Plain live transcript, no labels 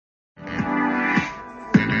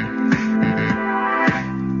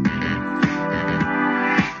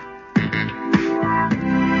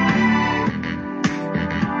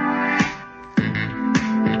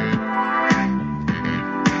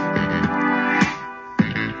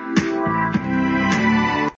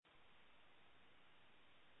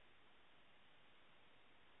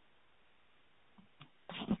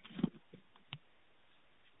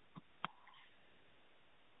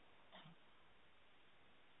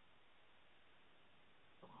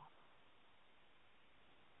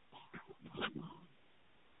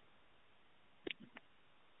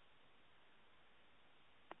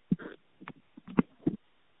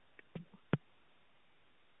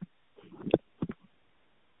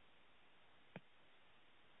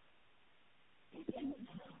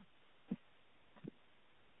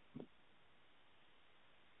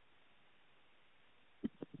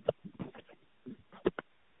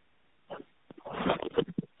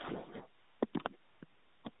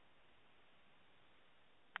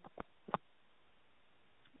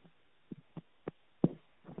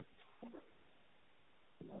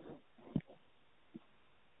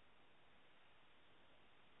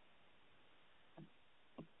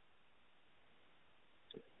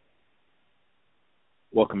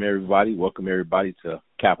Welcome everybody to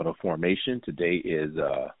Capital Formation. Today is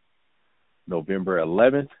November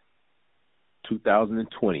 11th,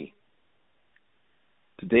 2020.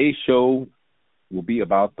 Today's show will be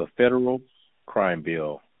about the federal crime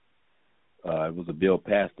bill. It was a bill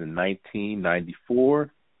passed in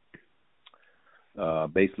 1994.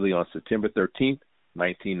 Basically on September 13th,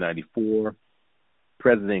 1994,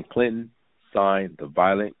 President Clinton signed the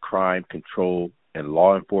Violent Crime Control and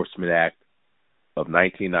Law Enforcement Act of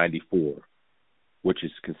 1994, which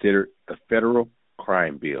is considered a federal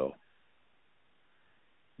crime bill.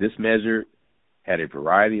 This measure had a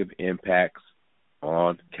variety of impacts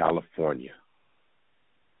on California.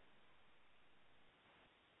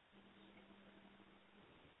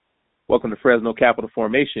 Welcome to Fresno Capital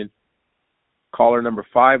Formation. Caller number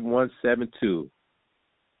 5172.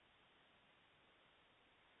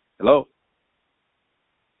 Hello?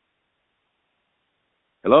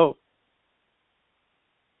 Hello?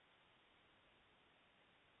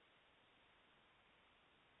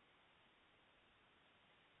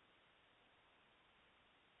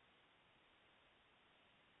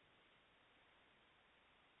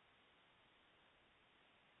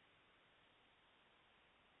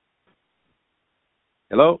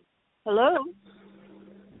 Hello? Hello.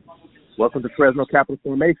 Welcome to Fresno Capital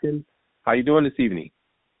Formation. How you doing this evening?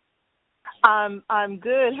 I'm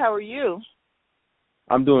good. How are you?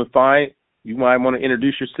 I'm doing fine. You might want to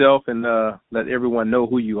introduce yourself and let everyone know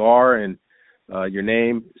who you are and your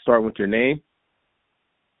name. Start with your name.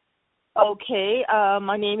 Okay.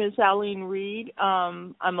 My name is Aline Reed.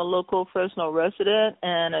 I'm a local Fresno resident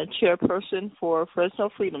and a chairperson for Fresno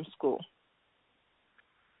Freedom School.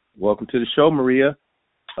 Welcome to the show, Maria.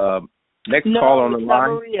 Next no, call on the it's line.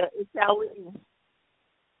 not Maria. It's Aline.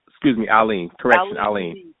 Excuse me, Aline. Correction,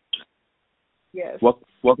 Aline. Yes.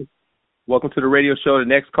 Welcome to the radio show. The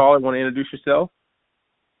next caller, want to introduce yourself?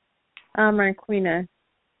 I'm Marquina.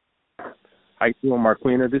 How you doing,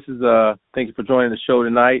 Marquina? This is thank you for joining the show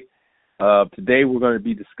tonight. Today we're going to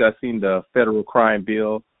be discussing the federal crime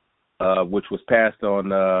bill, which was passed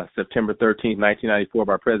on September 13th, 1994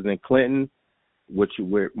 by President Clinton, which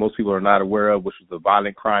most people are not aware of, which is the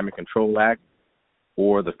Violent Crime and Control Act,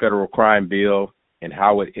 or the federal crime bill, and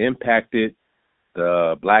how it impacted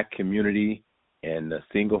the black community and the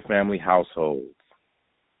single-family households.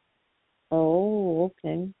 Oh,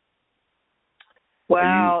 okay.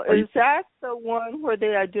 Wow. Is that the one where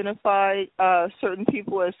they identified certain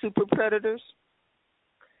people as super predators?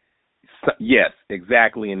 Yes,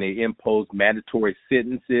 exactly. And they imposed mandatory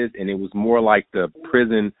sentences, and it was more like the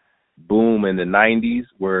prison boom in the 90s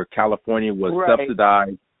where California was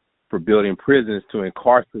subsidized for building prisons to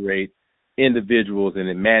incarcerate individuals, and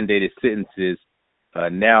it mandated sentences.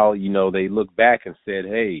 Now, they look back and said,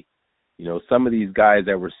 hey, some of these guys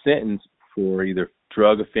that were sentenced for either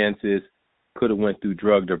drug offenses could have went through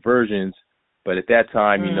drug diversions. But at that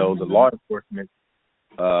time, the law enforcement,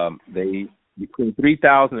 they between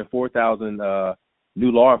 3,000 and 4,000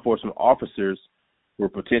 new law enforcement officers were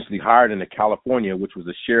potentially hired into California, which was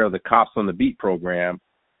a share of the Cops on the Beat program.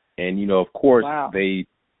 And, of course, they've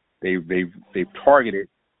targeted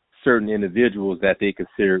certain individuals that they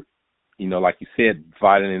consider, like you said,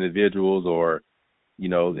 violent individuals, or,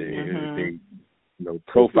 they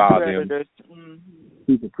profile them,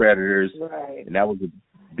 super predators. Right. And that was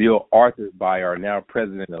a bill authored by our now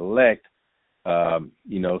president-elect,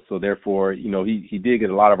 so therefore, he did get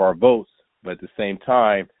a lot of our votes, but at the same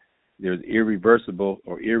time, there's irreversible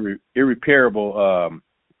or irreparable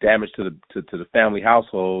damage to the family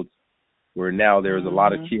households, where now there's a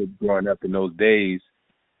lot of kids growing up in those days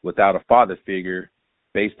without a father figure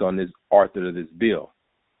based on this author of this bill.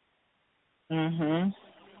 Mhm.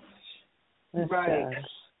 Right.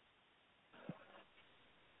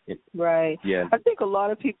 Right. Yeah. I think a lot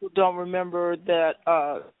of people don't remember that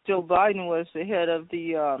Joe Biden was the head of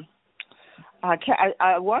the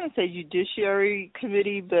I want to say Judiciary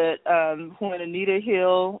Committee, but when Anita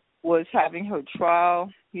Hill was having her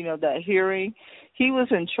trial that hearing. He was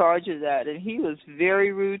in charge of that, and he was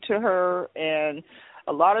very rude to her, and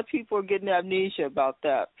a lot of people are getting amnesia about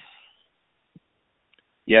that.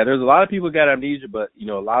 Yeah, there's a lot of people who got amnesia, but,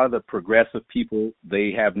 a lot of the progressive people,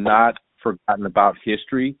 they have not forgotten about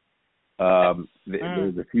history.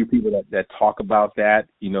 There's a few people that talk about that.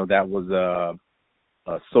 That was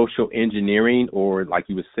social engineering, or like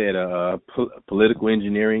you said, political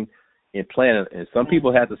engineering in plan. And some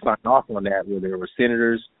people had to sign off on that, where there were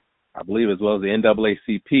senators, I believe, as well as the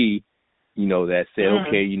NAACP, that said,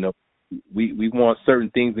 okay, we want certain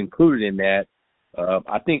things included in that.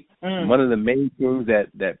 I think one of the main things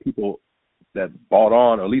that people that bought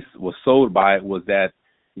on, or at least was sold by it, was that,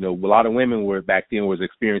 a lot of women were back then was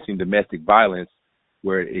experiencing domestic violence,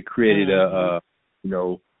 where it created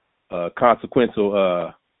consequences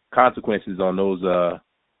on those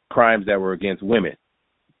crimes that were against women.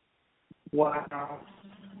 Wow.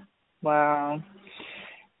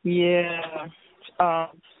 Yeah. I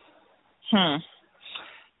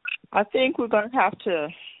think we're going to have to,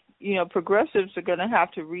 progressives are going to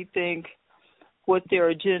have to rethink what their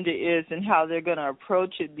agenda is and how they're going to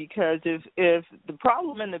approach it, because if the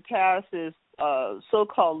problem in the past is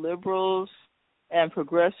so-called liberals and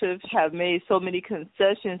progressives have made so many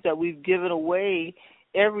concessions that we've given away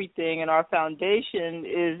everything, and our foundation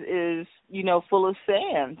is full of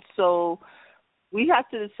sand. So we have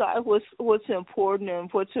to decide what's important and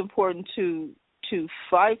what's important to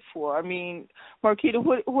fight for. I mean, Marquita,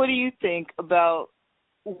 what do you think about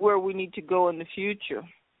where we need to go in the future?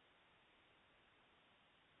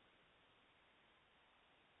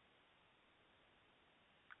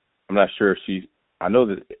 I'm not sure if I know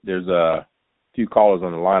that there's a few callers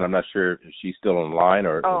on the line. I'm not sure if she's still on the line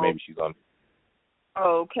or maybe she's on.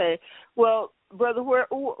 Oh, okay. Well, brother, where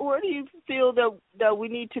do you feel that we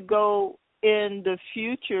need to go in the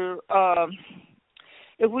future?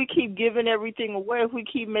 If we keep giving everything away, if we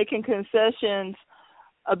keep making concessions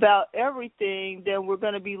about everything, then we're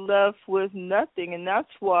going to be left with nothing. And that's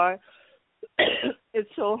why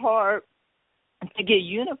it's so hard to get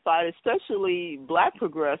unified, especially black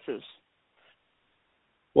progressives.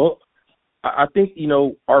 Well, I think,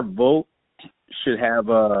 our vote should have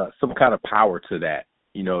some kind of power to that.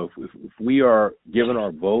 If we are given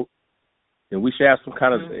our vote, then we should have some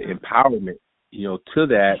kind of empowerment, to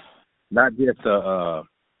that, not just a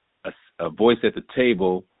voice at the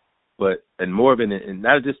table, but and more of and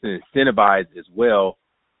not just an incentivized as well,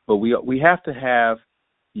 but we have to have,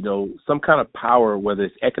 some kind of power, whether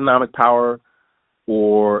it's economic power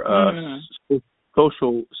or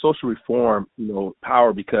social reform,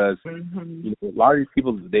 power, because a lot of these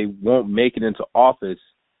people, they won't make it into office,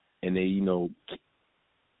 and they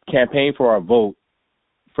campaign for our vote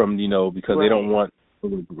from because they don't want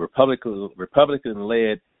Republican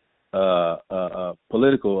led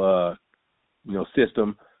political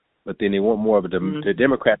system, but then they want more of a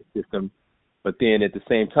democratic system. But then at the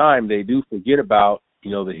same time, they do forget about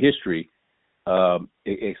the history,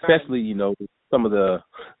 especially some of the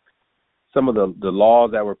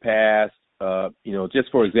laws that were passed.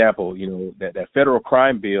 Just for example, that federal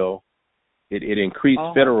crime bill, it increased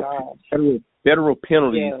federal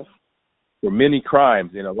penalties for many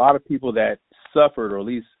crimes, and a lot of people that suffered, or at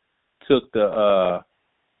least took the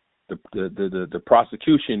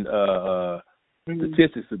prosecution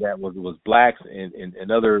statistics of that was blacks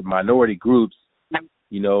and other minority groups,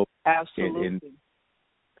 Absolutely.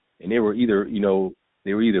 And they were either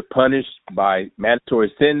punished by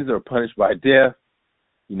mandatory sentence or punished by death,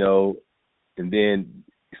 and then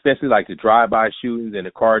especially like the drive-by shootings and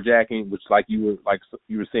the carjacking, which like you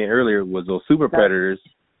were saying earlier, was those super predators,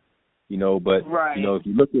 but if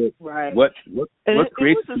you look at what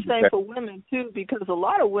creates it was the same for women too, because a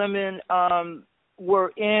lot of women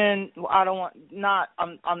were in,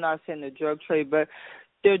 I'm not saying the drug trade, but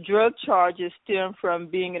their drug charges stem from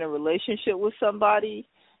being in a relationship with somebody,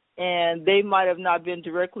 and they might have not been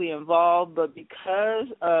directly involved, but because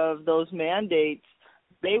of those mandates,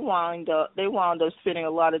 they wound up spending a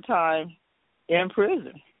lot of time in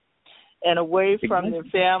prison and away from their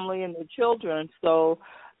family and their children. So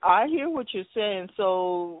I hear what you're saying.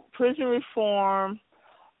 So prison reform,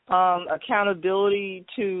 accountability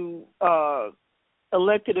to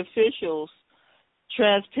elected officials,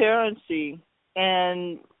 transparency,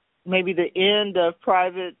 and maybe the end of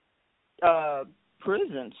private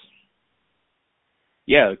prisons.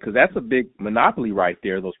 Yeah, because that's a big monopoly right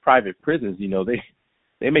there. Those private prisons,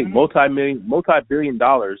 they make multi-billion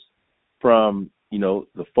dollars from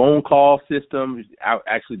the phone call system,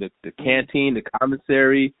 actually the canteen, the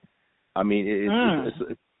commissary. I mean,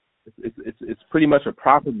 it's pretty much a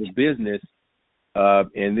profitable business,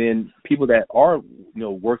 And then people that are,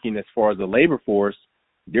 working as far as the labor force,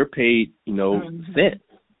 they're paid,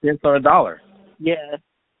 cents on a dollar.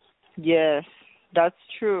 Yes, that's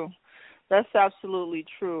true. That's absolutely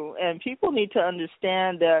true. And people need to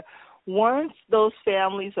understand that once those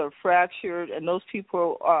families are fractured and those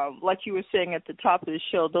people, like you were saying at the top of the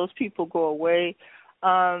show, those people go away,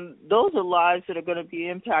 those are lives that are going to be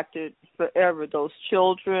impacted forever. Those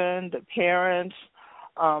children, the parents,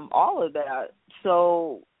 all of that.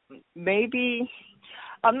 So maybe,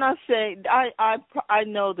 I'm not saying, I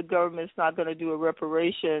know the government's not going to do a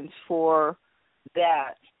reparations for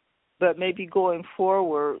that, but maybe going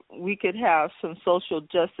forward, we could have some social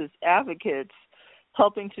justice advocates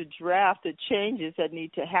helping to draft the changes that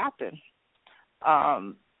need to happen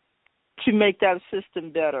to make that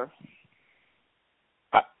system better.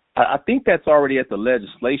 I think that's already at the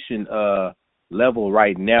legislation level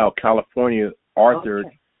right now. California authored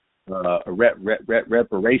a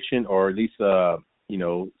reparation, or at least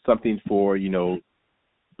something for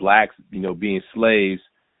blacks being slaves,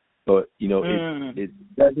 but it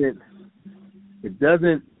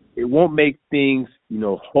won't make things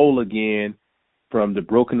whole again from the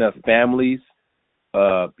broken up families.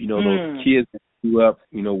 Those kids that grew up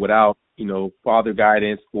without father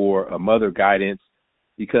guidance or a mother guidance,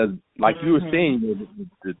 because like you were saying,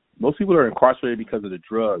 most people are incarcerated because of the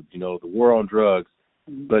drugs, the war on drugs.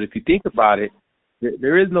 But if you think about it,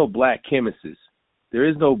 there is no black chemists. There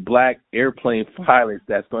is no black airplane pilots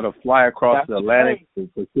that's going to fly across the Atlantic and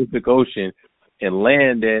Pacific Ocean and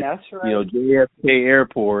land at JFK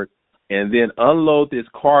Airport and then unload this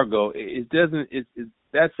cargo. It doesn't.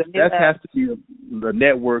 That has to be the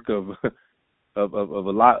network of a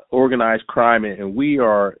lot organized crime, and we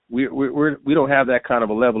don't have that kind of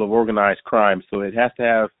a level of organized crime. So it has to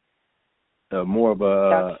have more of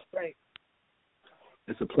a.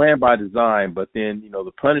 It's a plan by design, but then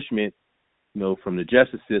the punishment, from the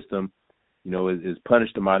justice system, is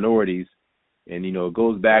punish the minorities, and it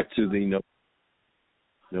goes back to the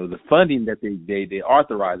the funding that they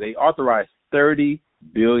authorize. They authorized $30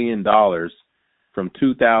 billion from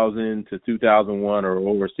 2000 to 2001, or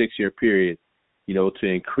over a 6-year period, to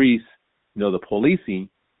increase the policing,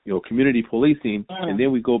 community policing, and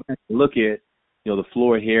then we go back and look at the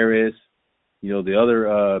Floyd Harris, the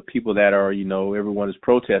other people that are everyone is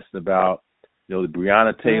protesting about, the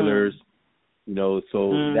Breonna Taylors,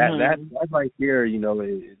 so that right there,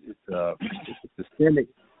 it's a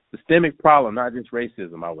systemic problem, not just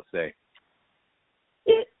racism, I would say.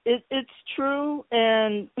 It's true,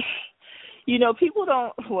 and people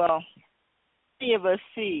don't. Well, many of us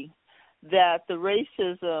see that the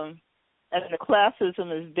racism and the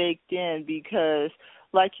classism is baked in because,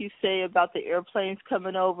 like you say about the airplanes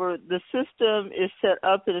coming over, the system is set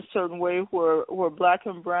up in a certain way where black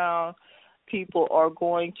and brown people are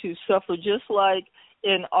going to suffer. Just like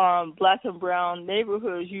in black and brown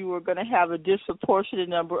neighborhoods, you are going to have a disproportionate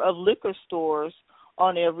number of liquor stores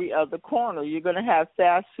on every other corner. You're going to have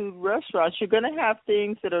fast food restaurants. You're going to have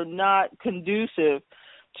things that are not conducive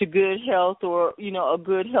to good health or, a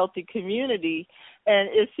good, healthy community, and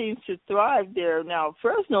it seems to thrive there. Now,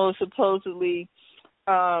 Fresno is supposedly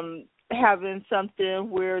having something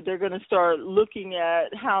where they're going to start looking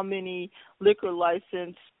at how many liquor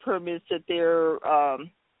license permits that they're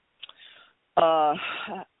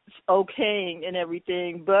okaying and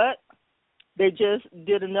everything, but they just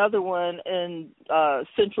did another one in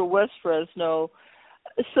Central West Fresno.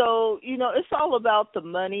 So, it's all about the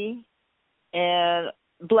money, and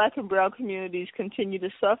black and brown communities continue to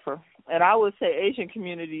suffer. And I would say Asian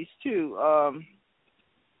communities, too.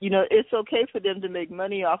 It's okay for them to make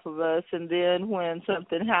money off of us, and then when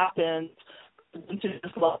something happens, to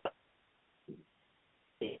just love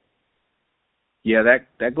it. Yeah,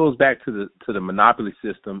 that goes back to the monopoly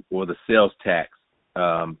system or the sales tax.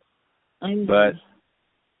 But I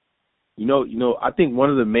think one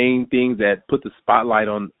of the main things that put the spotlight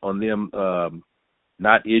on them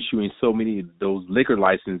not issuing so many of those liquor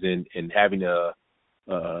licenses and having a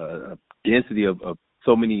density of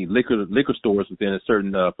so many liquor stores within a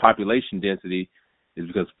certain population density is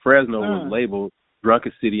because Fresno was labeled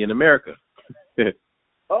drunkest city in America.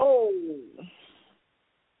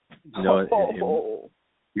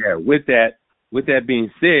 With that being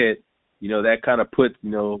said, that kind of put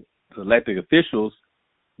elected officials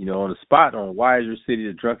on the spot on why is your city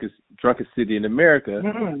the drunkest city in America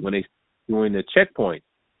when they doing the checkpoints,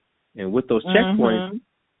 and with those checkpoints,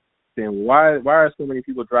 then why are so many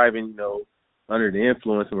people driving under the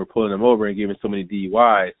influence, and we're pulling them over and giving so many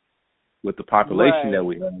DUIs with the population that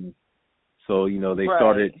we have. So they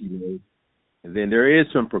started and then there is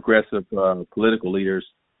some progressive political leaders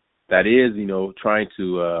that is, trying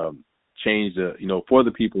to change the, for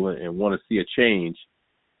the people and want to see a change.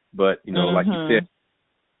 But, like you said,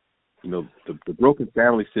 the broken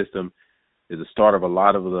family system is the start of a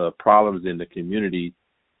lot of the problems in the community,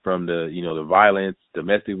 from the, the violence,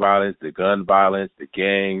 domestic violence, the gun violence, the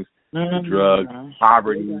gangs, the drugs,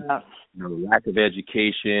 poverty, lack of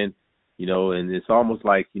education, and it's almost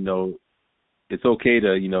like, it's okay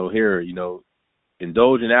to,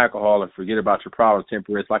 indulge in alcohol and forget about your problems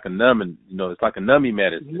temporarily. It's like a numbing, it's like a numbing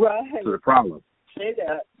medicine to the problem. Say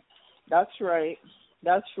that. That's right.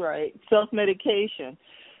 That's right. Self-medication.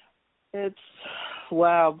 It's,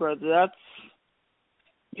 wow, brother.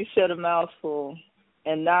 You said a mouthful.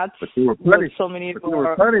 And that's what so many of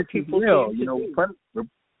our people seem to do.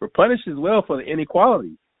 We're punished as well for the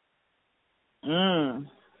inequality.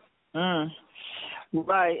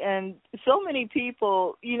 Right. And so many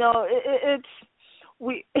people,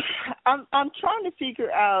 I'm trying to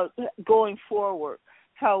figure out going forward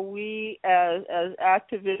how we as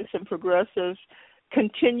activists and progressives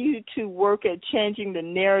continue to work at changing the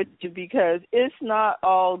narrative, because it's not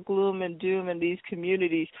all gloom and doom in these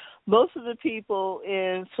communities. Most of the people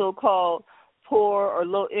in so-called poor or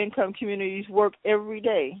low-income communities work every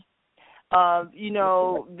day.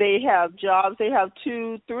 They have jobs. They have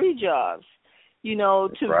 2-3 jobs,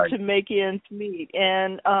 to make ends meet.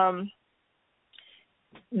 And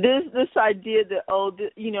this idea that,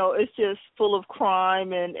 it's just full of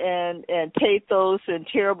crime and pathos and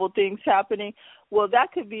terrible things happening. Well,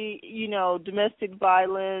 that could be, domestic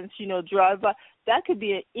violence, drive-by. That could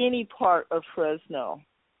be in any part of Fresno.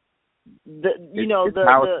 The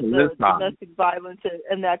domestic violence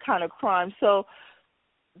and that kind of crime. So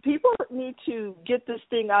people need to get this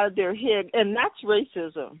thing out of their head, and that's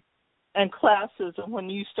racism and classism when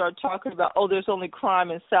you start talking about, there's only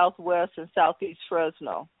crime in Southwest and Southeast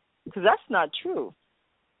Fresno, because that's not true.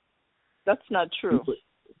 That's not true.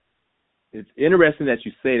 It's interesting that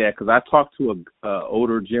you say that, because I talked to a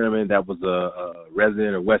older gentleman that was a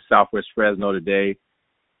resident of West Southwest Fresno today,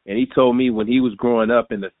 and he told me when he was growing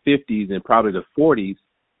up in the 50s and probably the 40s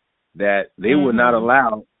that they were not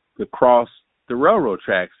allowed to cross the railroad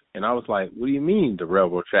tracks. And I was like, what do you mean the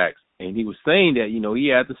railroad tracks? And he was saying that, he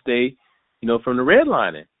had to stay, from the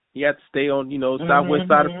redlining. He had to stay on, southwest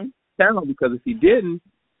side of town, because if he didn't,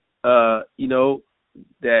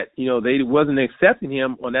 that, they wasn't accepting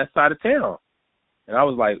him on that side of town. And I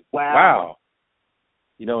was like, wow.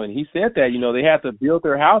 And he said that, they had to build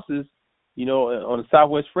their houses, on the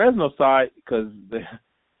Southwest Fresno side, because they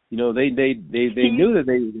knew that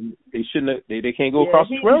they shouldn't, they can't go across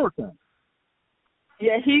the railroad track.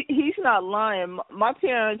 Yeah, he's not lying. My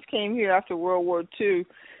parents came here after World War II,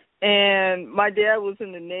 and my dad was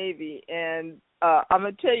in the Navy. And I'm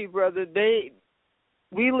gonna tell you, brother, I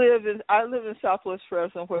live in Southwest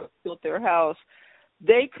Fresno, where they built their house.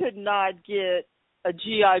 They could not get a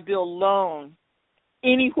GI Bill loan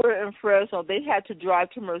anywhere in Fresno. They had to drive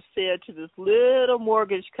to Merced to this little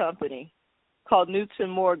mortgage company called Newton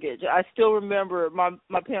Mortgage. I still remember my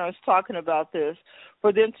parents talking about this,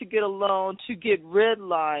 for them to get a loan to get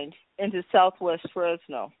redlined into Southwest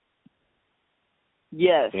Fresno.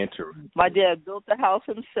 Yes. My dad built the house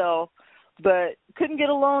himself, but couldn't get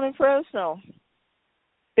a loan in Fresno.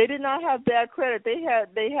 They did not have bad credit. They had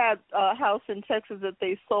a house in Texas that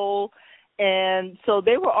they sold, and so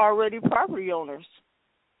they were already property owners,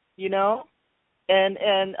 and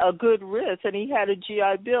a good risk, and he had a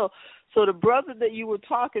GI Bill. So the brother that you were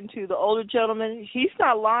talking to, the older gentleman, he's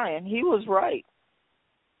not lying. He was right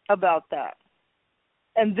about that.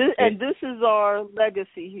 And this is our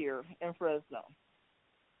legacy here in Fresno.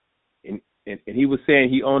 And he was saying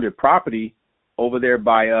he owned a property over there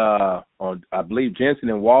by on, I believe, Jensen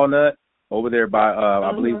and Walnut, over there by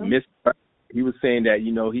I believe Miss. He was saying that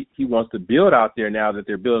he wants to build out there now that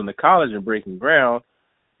they're building the college and breaking ground.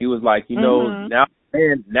 He was like, now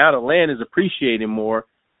the land is appreciating more,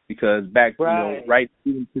 because back for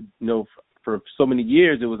so many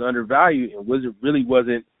years it was undervalued and wasn't worth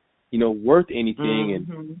anything.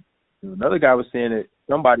 And another guy was saying that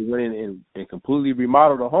somebody went in and completely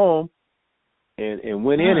remodeled a home and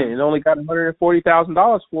went in and only got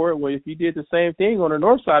 $140,000 for it. Well, if you did the same thing on the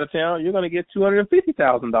north side of town, you're going to get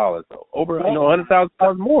 $250,000, over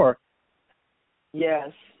 $100,000 more. Yes,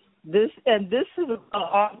 this is an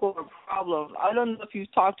ongoing problem. I don't know if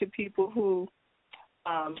you've talked to people who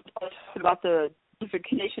about the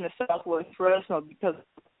gentrification of Southwest Fresno, because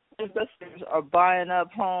investors are buying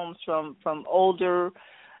up homes from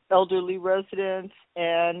elderly residents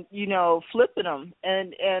and flipping them,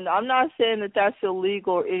 and I'm not saying that that's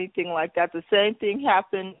illegal or anything like that. The same thing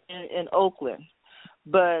happened in Oakland,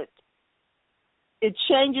 but it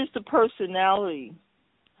changes the personality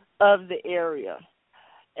of the area.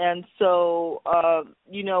 And so,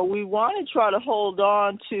 we want to try to hold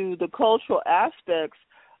on to the cultural aspects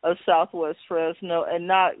of Southwest Fresno and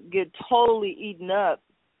not get totally eaten up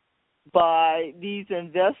by these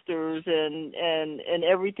investors and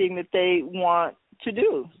everything that they want to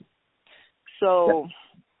do. So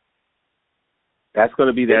that's going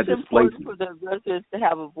to be that it's displacement. important for the residents to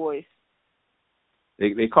have a voice.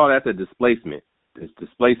 They call that the displacement. It's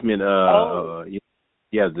displacement.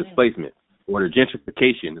 Displacement or the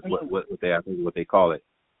gentrification is what they call it.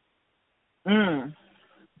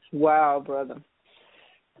 Wow, brother.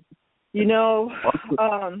 I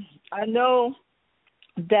know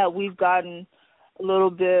that we've gotten a little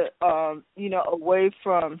bit, away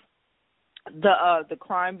from the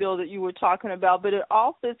crime bill that you were talking about, but it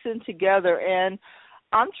all fits in together. And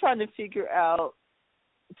I'm trying to figure out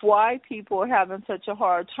why people are having such a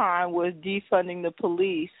hard time with defunding the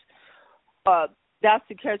police. That's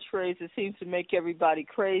the catchphrase that seems to make everybody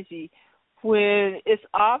crazy, when it's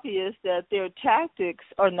obvious that their tactics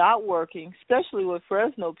are not working, especially with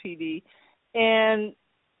Fresno PD, and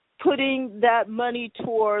putting that money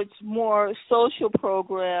towards more social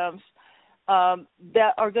programs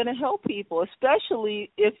that are going to help people,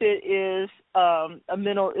 especially if it is a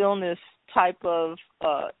mental illness type of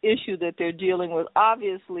issue that they're dealing with.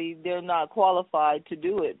 Obviously, they're not qualified to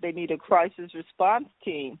do it. They need a crisis response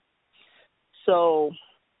team. So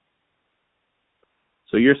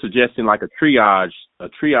you're suggesting like a triage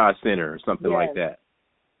center or something like that.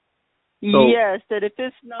 So, yes, that if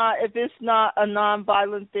it's not a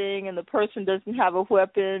nonviolent thing and the person doesn't have a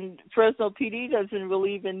weapon, Fresno PD doesn't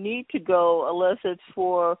really even need to go unless it's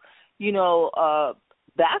for,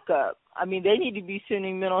 backup. I mean, they need to be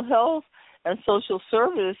sending mental health and social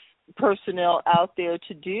service personnel out there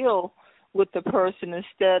to deal with the person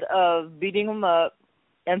instead of beating them up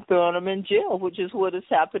and throwing them in jail, which is what is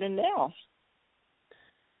happening now.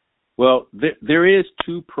 Well, there is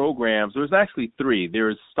 2 programs. There's actually 3.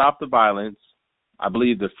 There's Stop the Violence, I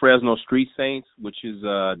believe the Fresno Street Saints, which is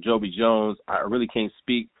Joby Jones. I really can't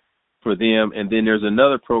speak for them. And then there's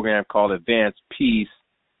another program called Advanced Peace.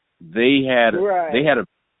 They had a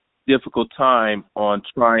difficult time on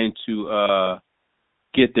trying to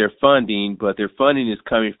get their funding, but their funding is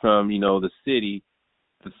coming from, the city.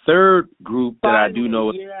 The third group that I do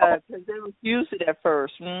know is because they refused it at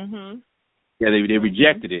first. Mm-hmm. Yeah, they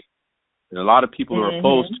rejected it. And a lot of people are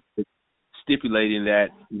opposed to stipulating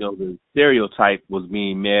that, the stereotype was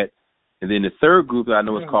being met. And then the third group that I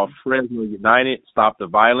know is called Fresno United, Stop the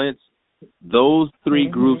Violence. Those 3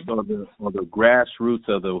 groups are the grassroots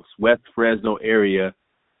of the West Fresno area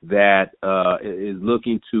that is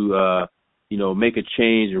looking to, make a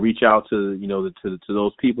change and reach out to, to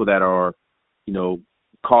those people that are,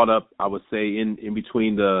 caught up, I would say, in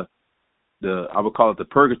between the I would call it the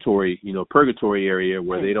purgatory area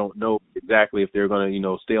where they don't know exactly if they're going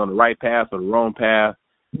to, stay on the right path or the wrong path.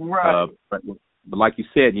 Right. But like you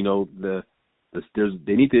said,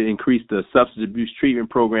 they need to increase the substance abuse treatment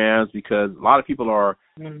programs because a lot of people are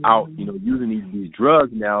out, using these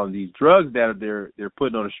drugs now, and these drugs that they're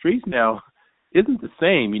putting on the streets now isn't the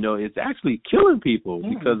same. It's actually killing people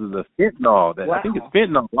because of the fentanyl. I think it's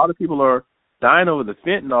fentanyl. A lot of people are dying over the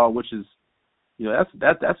fentanyl, which is,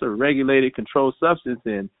 that's a regulated, controlled substance,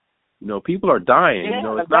 and people are dying. Yeah,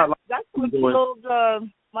 it's not like that's what killed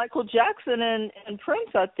Michael Jackson and Prince,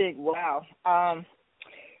 I think. Wow,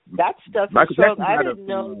 that stuff is so. I didn't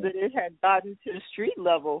know that it had gotten to the street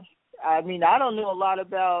level. I mean, I don't know a lot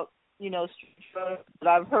about street drugs, but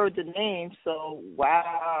I've heard the name. So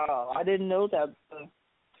wow, I didn't know that.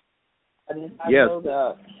 I did not know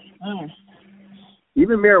that.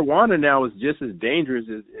 Even marijuana now is just as dangerous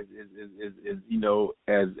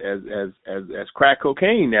as crack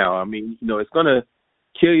cocaine now. I mean, it's gonna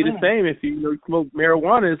kill you the same if you smoke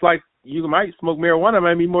marijuana. It's like you might smoke marijuana, it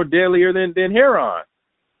might be more deadlier than heroin.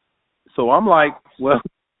 So I'm like, well,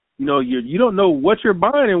 you don't know what you're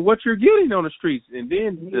buying and what you're getting on the streets. And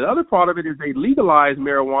then the other part of it is they legalize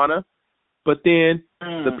marijuana, but then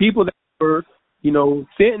the people that were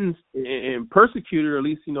sentenced and persecuted, or at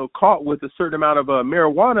least, caught with a certain amount of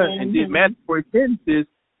marijuana and did mandatory sentences,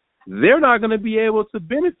 they're not going to be able to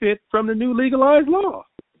benefit from the new legalized law.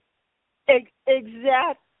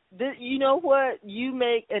 Exactly. You know what? You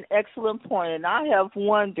make an excellent point, and I have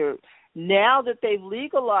wondered, now that they've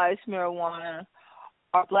legalized marijuana,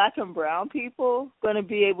 are black and brown people going to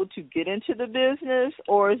be able to get into the business,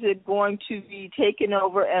 or is it going to be taken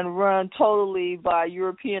over and run totally by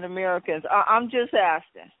European Americans? I'm just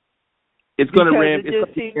asking. It's going to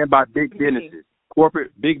run by big businesses,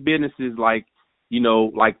 corporate big businesses like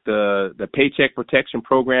like the Paycheck Protection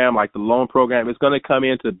Program, like the loan program, it's going to come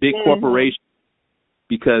into big corporations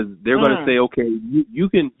because they're going to say, okay, you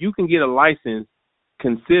can get a license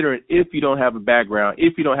considering if you don't have a background,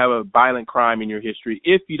 if you don't have a violent crime in your history,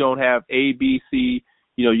 if you don't have A, B, C,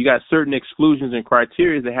 you got certain exclusions and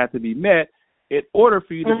criteria that have to be met in order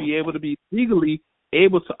for you to be able to be legally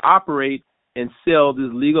able to operate and sell this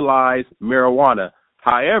legalized marijuana.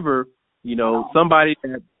 However, somebody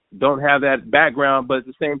that don't have that background, but at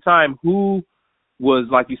the same time, who was,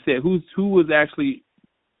 like you said, who was actually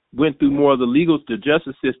went through more of the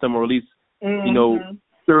justice system, or at least,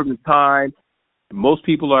 served his time. Most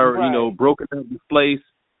people are, broken up, displaced.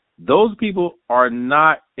 Those people are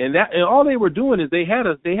not, and all they were doing is they had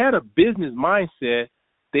a business mindset.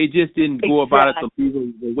 They just didn't go about it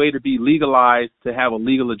the way to be legalized, to have a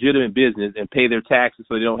legal, legitimate business and pay their taxes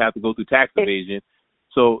so they don't have to go through tax evasion.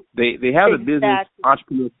 So they have a business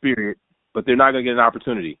entrepreneur spirit, but they're not going to get an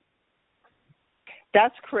opportunity.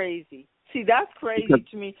 That's crazy. See, that's crazy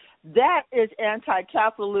to me. That is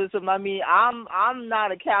anti-capitalism. I mean, I'm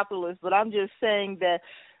not a capitalist, but I'm just saying that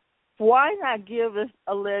why not give us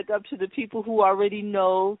a leg up to the people who already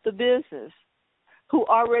know the business, who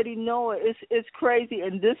already know it? It's crazy,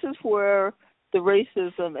 and this is where the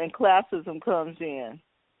racism and classism comes in.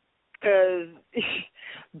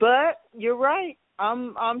 But you're right.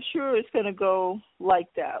 I'm sure it's going to go like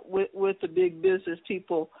that with the big business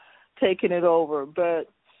people taking it over. But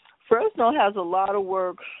Fresno has a lot of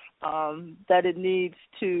work that it needs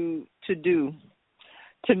to do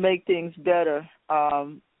to make things better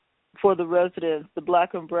for the residents, the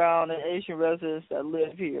Black and brown and Asian residents that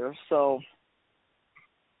live here. So,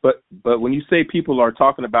 but when you say people are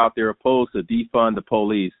talking about they're opposed to defund the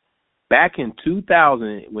police, back in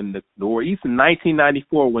 2000, or even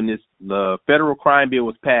 1994, when the federal crime bill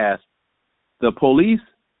was passed, the police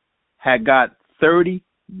had got $30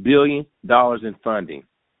 billion in funding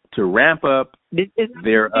to ramp up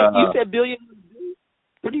their. You said billion?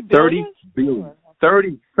 30 billion?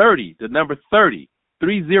 30 billion. The number 30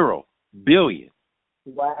 billion.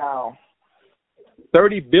 Wow.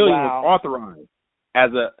 30 billion was authorized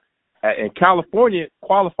and California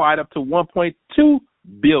qualified up to 1.2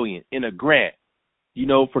 billion in a grant,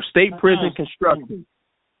 for state prison construction.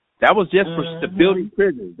 That was just for building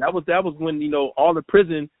prisons. That was when, all the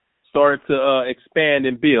prisons started to expand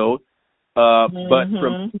and build. But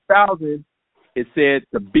from 2000, it said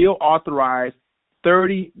the bill authorized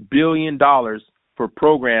 $30 billion for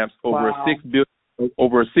programs over a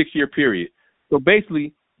over a 6-year period. So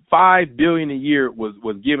basically, $5 billion a year was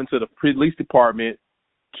given to the police department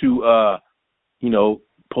to,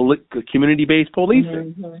 community-based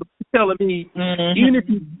policing. So you're telling me,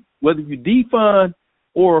 even whether you defund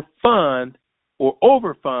or fund or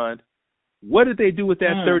overfund, what did they do with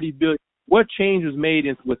that $30 billion? What change was made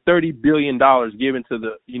with $30 billion given to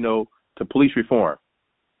the to police reform?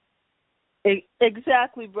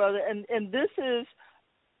 Exactly, brother. And this is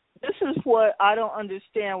what I don't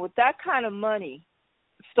understand. With that kind of money,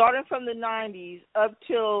 starting from the 90s up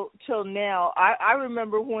till now, I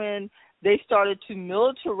remember when they started to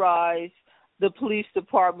militarize the police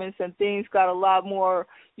departments and things got a lot more,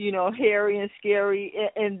 hairy and scary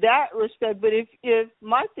in that respect. But if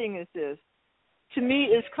my thing is this, to me,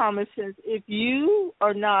 it's common sense. If you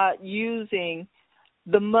are not using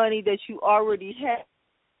the money that you already have,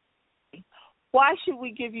 why should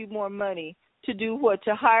we give you more money to do what?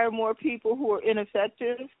 To hire more people who are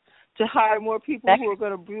ineffective? To hire more people who are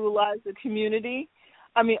going to brutalize the community?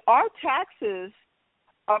 I mean, our taxes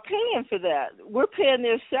are paying for that. We're paying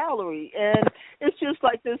their salary. And it's just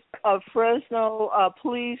like this Fresno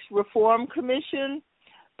Police Reform Commission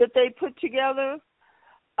that they put together.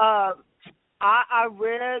 I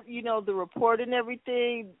read, the report and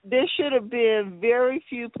everything. There should have been very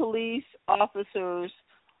few police officers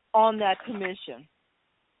on that commission.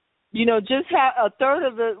 Just a third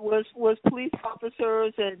of it was police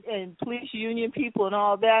officers and police union people and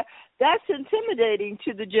all that. That's intimidating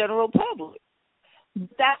to the general public.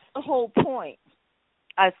 That's the whole point,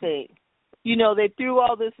 I think. They threw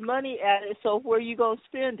all this money at it, so where are you going to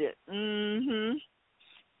spend it?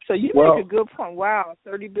 So you make a good point. Wow,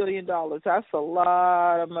 $30 billion. That's a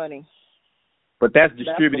lot of money. But that's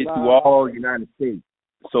distributed through all the United States.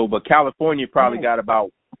 So, but California probably got about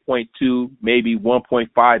 0.2, maybe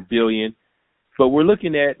 1.5 billion. But we're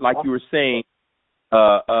looking at, like you were saying, they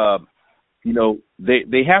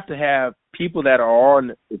have to have people that are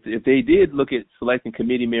on. If they did look at selecting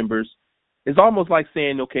committee members, it's almost like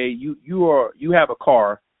saying, okay, you have a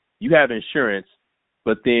car, you have insurance,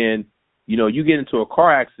 but then you get into a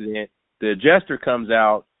car accident, the adjuster comes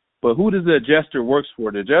out But who does the adjuster work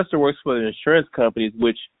for? The adjuster works for the insurance companies,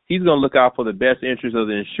 which he's going to look out for the best interest of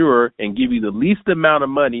the insurer and give you the least amount of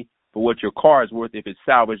money for what your car is worth if it's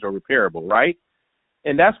salvaged or repairable, right?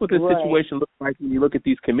 And that's what this situation looks like when you look at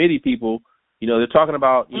these committee people. You know, they're talking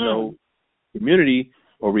about, you know, community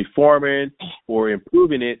or reforming or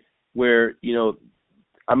improving it where, you know,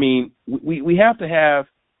 I mean, we have to have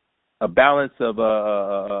a balance of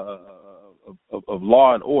law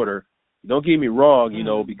and order. Don't get me wrong, you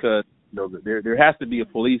know, because you know there has to be a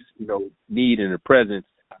police, you know, need and a presence,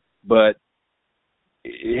 but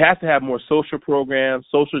it has to have more social programs,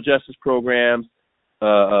 social justice programs,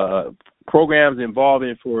 programs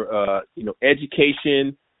involving for you know,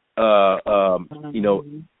 education. You know,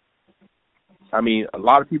 I mean, a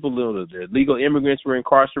lot of people, the legal immigrants were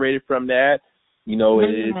incarcerated from that. You know,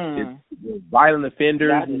 it's violent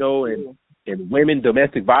offenders, you know, and women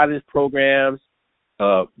domestic violence programs.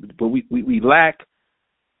 But we lack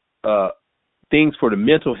things for the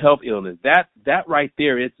mental health illness. That right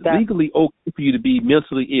there, it's legally okay for you to be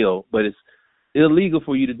mentally ill, but it's illegal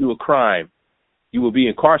for you to do a crime. You will be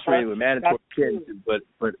incarcerated with mandatory sentences.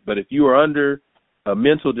 But if you are under a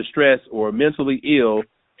mental distress or mentally ill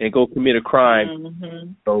and go commit a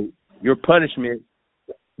crime, so your punishment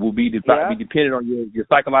will be dependent on your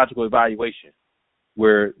psychological evaluation,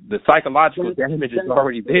 where the psychological damage is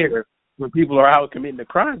already there when people are out committing the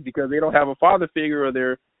crimes because they don't have a father figure or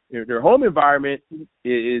their home environment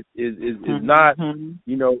is not,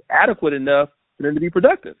 you know, adequate enough for them to be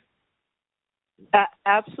productive.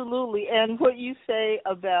 Absolutely. And what you say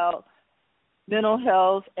about mental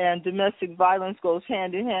health and domestic violence goes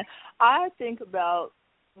hand in hand. I think about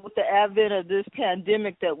with the advent of this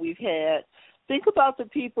pandemic that we've had, think about the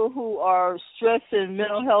people who are stressing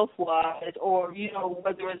mental health-wise or, you know,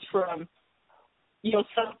 whether it's from, you know,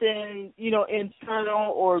 something, you know,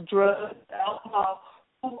 internal or drugs, alcohol,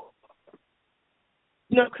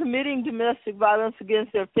 you know, committing domestic violence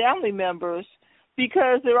against their family members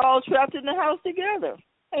because they're all trapped in the house together.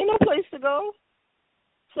 Ain't no place to go.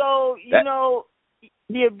 So, you know,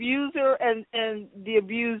 the abuser and the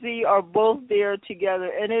abusee are both there together.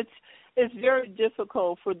 And it's very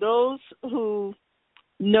difficult for those who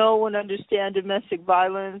know and understand domestic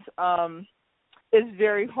violence. It's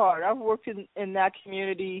very hard. I've worked in that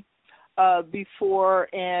community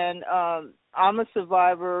before, and I'm a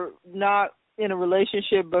survivor, not in a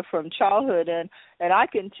relationship, but from childhood. And I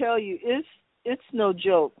can tell you, it's no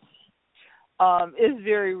joke. It's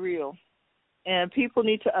very real. And people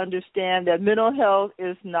need to understand that mental health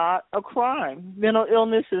is not a crime. Mental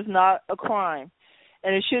illness is not a crime,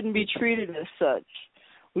 and it shouldn't be treated as such.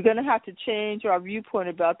 We're going to have to change our viewpoint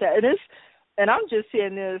about that. And I'm just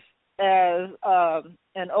saying this as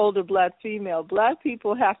an older black female. Black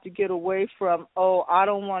people have to get away from, I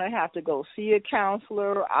don't want to have to go see a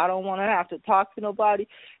counselor. I don't want to have to talk to nobody.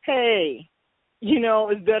 Hey, you know,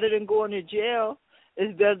 it's better than going to jail.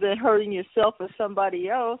 It's better than hurting yourself or somebody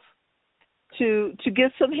else to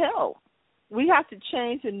get some help. We have to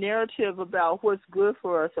change the narrative about what's good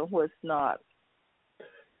for us and what's not.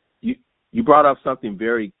 You brought up something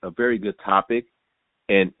a very good topic,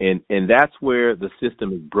 and that's where the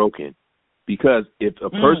system is broken. Because if a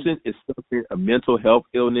person is suffering a mental health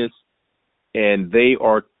illness and they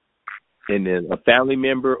are, and then a family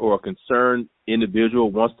member or a concerned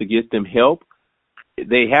individual wants to get them help,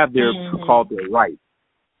 they have their called their right.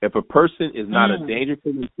 If a person is not a danger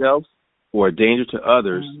to themselves or a danger to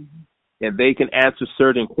others, and they can answer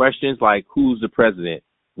certain questions like who's the president,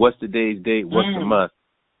 what's today's date, what's the month,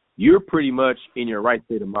 you're pretty much in your right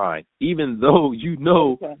state of mind, even though you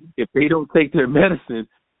know if they don't take their medicine,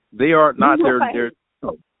 they are not their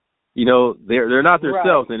you know, they're not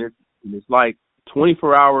themselves, and it's like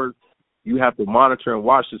 24 hours you have to monitor and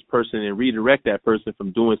watch this person and redirect that person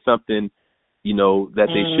from doing something, you know, that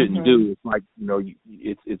they shouldn't do. It's like, you know,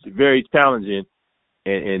 it's very challenging.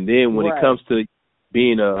 And then when it comes to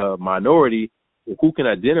being a minority, who can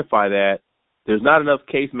identify that? There's not enough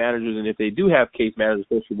case managers, and if they do have case managers,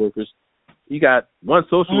 social workers, you got one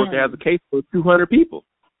social worker has a case for 200 people.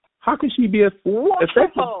 How can she be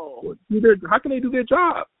effective? How can they do their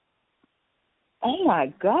job? Oh,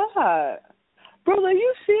 my God. Brother, are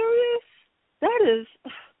you serious? That is,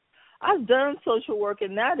 I've done social work,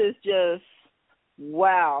 and that is just,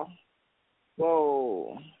 wow.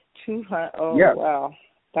 Whoa. 200. Oh, yeah. Wow.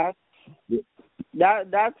 That's,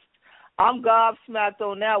 I'm gobsmacked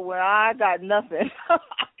on that one. I got nothing. I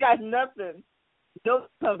got nothing. No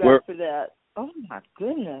comeback for that. Oh, my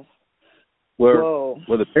goodness. Well,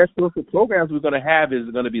 the best social programs we're going to have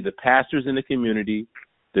is going to be the pastors in the community,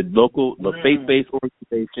 the local, the faith-based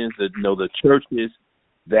organizations, the churches,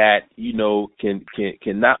 that, you know, can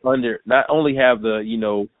not only have the, you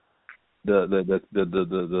know, the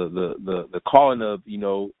calling of, you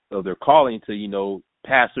know, of their calling to, you know,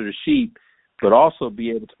 pastor the sheep, but also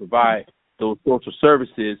be able to provide those social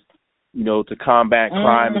services, you know, to combat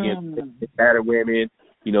crime against battered women,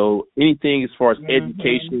 you know, anything as far as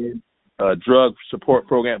education, drug support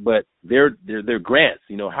program. But they're grants,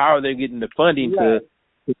 you know, how are they getting the funding to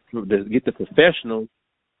get the professionals,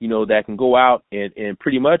 you know, that can go out and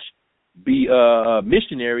pretty much be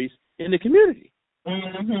missionaries in the community?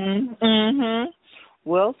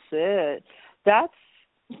 Well said. That's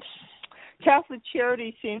Catholic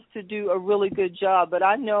Charity seems to do a really good job, but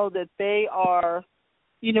I know that they are,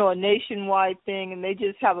 you know, a nationwide thing, and they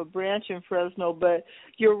just have a branch in Fresno. But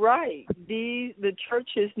you're right; the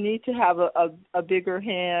churches need to have a bigger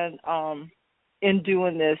hand in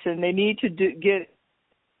doing this, and they need to get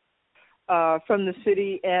from the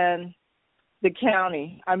city and the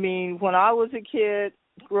county. I mean, when I was a kid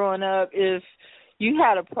growing up, if you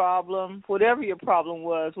had a problem, whatever your problem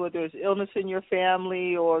was, whether it's illness in your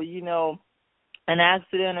family or, you know, an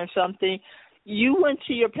accident or something, you went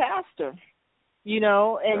to your pastor, you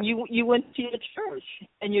know, and you went to your church,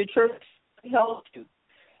 and your church helped you.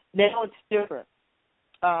 Now it's different.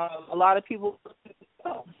 A lot of people,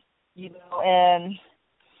 you know, and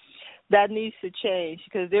that needs to change,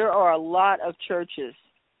 because there are a lot of churches.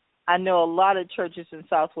 I know a lot of churches in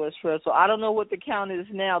Southwest Fresno. I don't know what the count is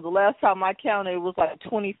now. The last time I counted, it was like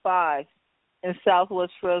 25 in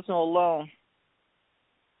Southwest Fresno alone.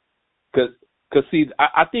 Because see,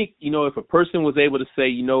 I think, you know, if a person was able to say,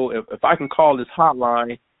 you know, if I can call this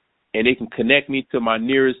hotline and they can connect me to my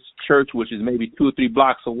nearest church, which is maybe 2 or 3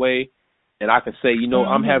 blocks away, and I can say, you know,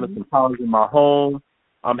 I'm having some problems in my home,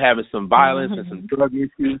 I'm having some violence and some drug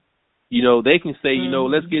issues, you know, they can say, you know,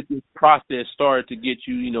 let's get this process started to get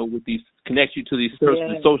you, you know, with these, connect you to these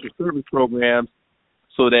social service programs,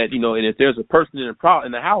 so that, you know, and if there's a person in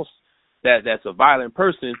the house that's a violent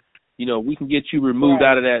person, you know, we can get you removed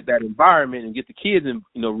out of that environment, and get the kids,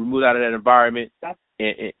 you know, removed out of that environment,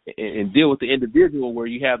 and deal with the individual, where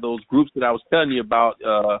you have those groups that I was telling you about,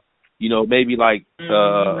 you know, maybe like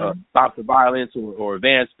Stop the Violence or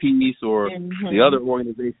Advanced Peace, or the other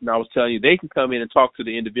organization I was telling you. They can come in and talk to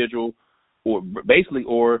the individual, or basically,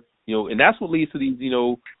 or, you know, and that's what leads to these, you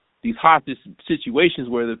know, these hostage situations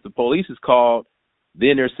where if the police is called,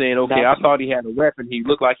 then they're saying, okay, I thought he had a weapon. He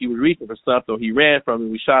looked like he was reaching for something, or he ran from him.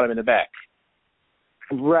 We shot him in the back.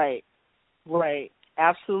 Right.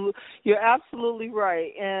 Absolutely. You're absolutely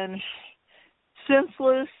right. And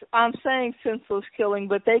I'm saying senseless killing,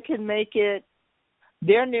 but they can make it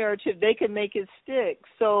their narrative. They can make it stick.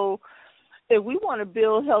 So if we want to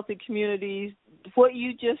build healthy communities, what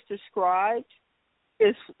you just described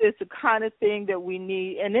is the kind of thing that we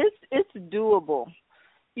need, and it's doable.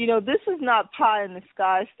 You know, this is not pie in the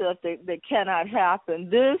sky stuff that cannot happen.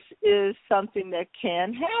 This is something that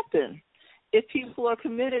can happen if people are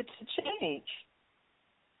committed to change.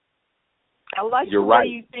 I like the way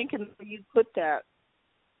you think and you put that.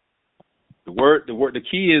 The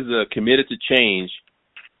key is committed to change,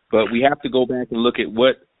 but we have to go back and look at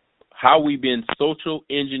how we've been social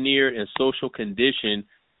engineered and social conditioned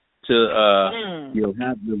to you know,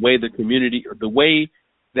 have the way the community, or the way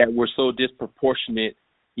that we're so disproportionate,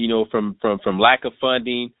 you know, from lack of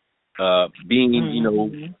funding, being you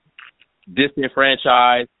know,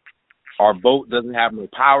 disenfranchised. Our vote doesn't have no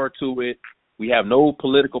power to it. We have no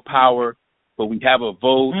political power, but we have a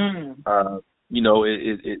vote. You know,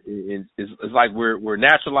 it's like we're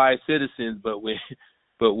naturalized citizens, but we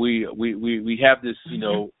have this, you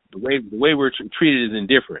know, the way we're treated is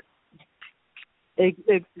indifferent.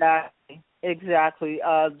 Exactly.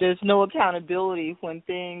 There's no accountability when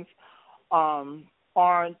things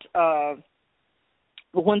aren't done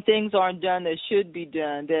that should be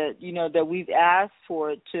done, that, you know, that we've asked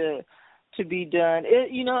for it to be done.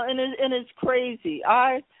 You know, and it's crazy.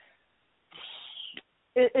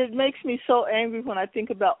 It makes me so angry when I think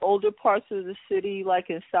about older parts of the city, like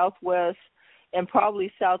in Southwest and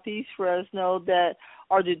probably Southeast Fresno, that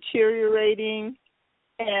are deteriorating,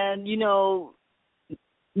 and, you know,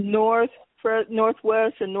 Northwest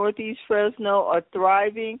and Northeast Fresno are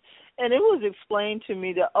thriving. And it was explained to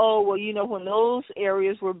me that, oh, well, you know, when those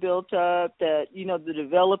areas were built up, that, you know, the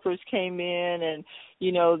developers came in and,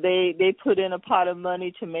 you know, they put in a pot of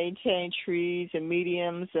money to maintain trees and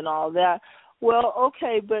mediums and all that. Well,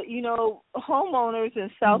 okay, but, you know, homeowners in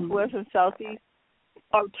Southwest and Southeast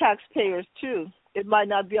are taxpayers too. It might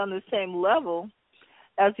not be on the same level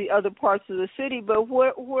as the other parts of the city, but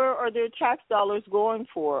where are their tax dollars going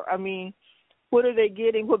for? I mean, what are they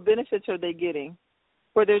getting? What benefits are they getting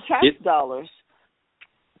for their tax dollars?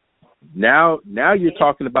 Now you're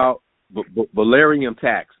talking about valerium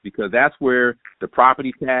tax, because that's where the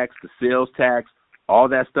property tax, the sales tax, all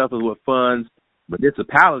that stuff is what funds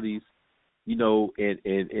municipalities,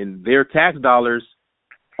 and their tax dollars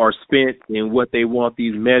are spent in what they want,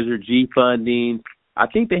 these Measure G funding. I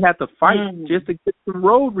think they had to fight just to get some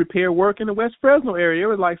road repair work in the West Fresno area. It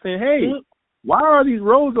was like saying, hey, why are these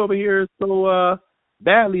roads over here so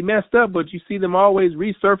badly messed up, but you see them always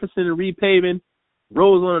resurfacing and repaving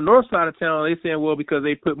roads on the north side of town? They saying, well, because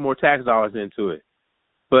they put more tax dollars into it.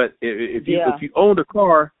 But if you owned a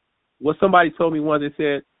car, what somebody told me once, they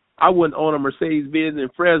said, I wouldn't own a Mercedes-Benz in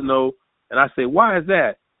Fresno. And I say, why is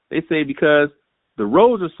that? They say, because the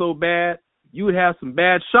roads are so bad, you would have some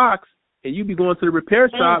bad shocks, and you'd be going to the repair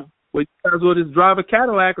shop where you might as well just drive a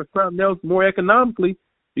Cadillac or something else more economically,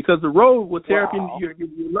 because the road will tear up your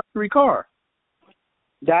luxury car.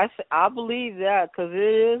 I believe that, because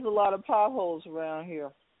there is a lot of potholes around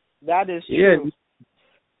here. That is true. Yeah,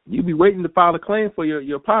 you'd be waiting to file a claim for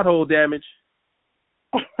your pothole damage.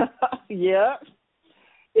 Yeah,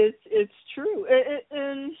 it's true,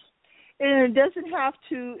 and it doesn't have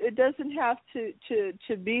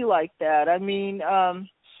to be like that. I mean,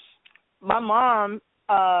 my mom,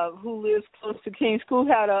 who lives close to King School,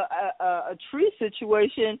 had a tree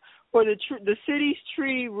situation where the city's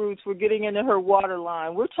tree roots were getting into her water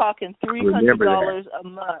line. We're talking $300 a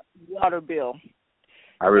month water bill.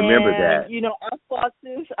 I remember that. I thought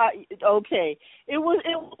this. It was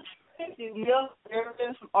crazy. There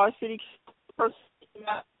from our city person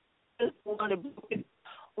just wanted.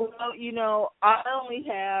 Well, I only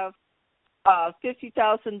have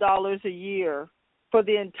 $50,000 a year for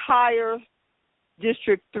the entire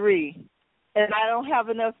District 3, and I don't have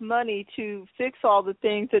enough money to fix all the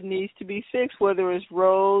things that needs to be fixed, whether it's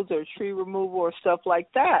roads or tree removal or stuff like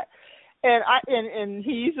that. And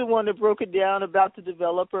he's the one that broke it down about the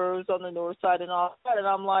developers on the north side and all that. And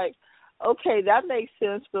I'm like, okay, that makes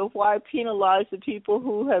sense, but why penalize the people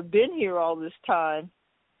who have been here all this time?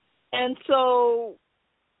 And so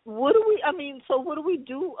what do we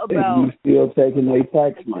do about you still taking their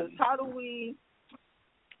tax money? How do we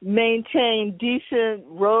maintain decent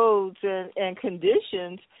roads and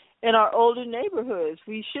conditions in our older neighborhoods?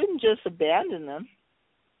 We shouldn't just abandon them.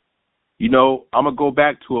 I'm going to go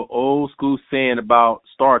back to an old school saying about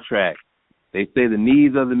Star Trek. They say the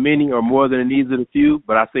needs of the many are more than the needs of the few,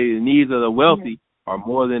 but I say the needs of the wealthy are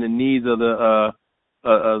more than the needs of the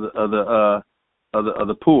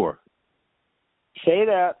poor. Say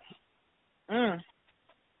that.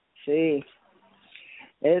 See,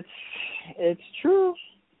 it's true.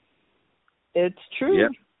 It's true.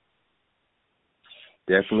 Yep.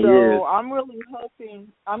 Definitely so is.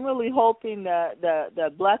 I'm really hoping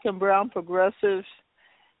that Black and brown progressives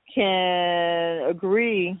can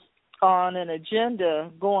agree on an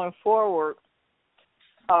agenda going forward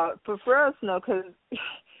for Fresno, because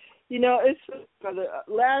it's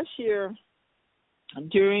last year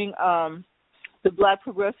during the Black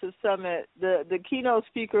Progressive Summit, the keynote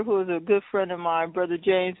speaker, who is a good friend of mine, Brother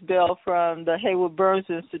James Bell from the Haywood Burns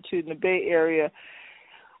Institute in the Bay Area,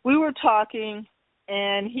 we were talking,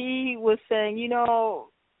 and he was saying,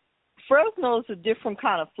 Fresno is a different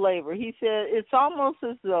kind of flavor. He said it's almost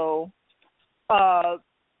as though,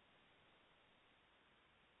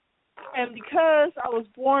 and because I was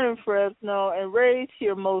born in Fresno and raised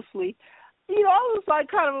here mostly, I was like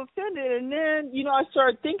kind of offended. And then, I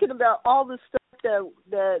started thinking about all the stuff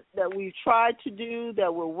that we've tried to do,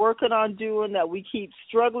 that we're working on doing, that we keep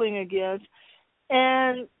struggling against.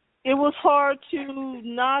 And it was hard to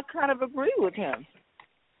not kind of agree with him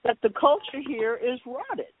that the culture here is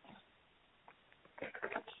rotted.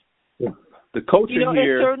 The culture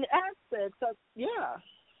here, in certain aspects of,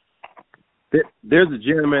 There's a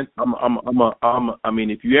gentleman.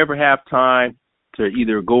 If you ever have time to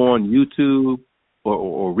either go on YouTube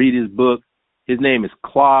or read his book, his name is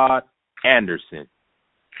Claude Anderson.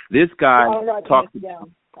 This guy talks.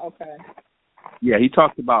 Okay. Yeah, he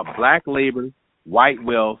talks about black labor, white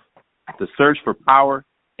wealth, the search for power,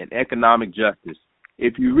 and economic justice.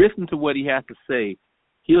 If you listen to what he has to say,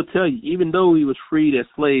 he'll tell you, even though he was freed as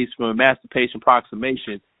slaves from Emancipation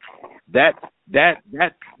Proclamation, that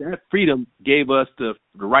freedom gave us the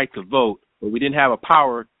right to vote, but we didn't have a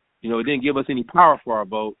power. It didn't give us any power for our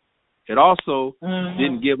vote. It also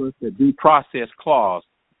didn't give us the due process clause.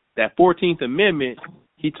 That 14th Amendment,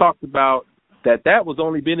 he talked about that was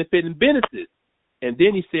only benefiting businesses. And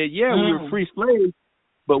then he said, we were free slaves,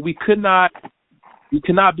 but we could not be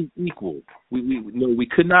equal. We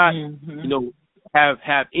could not,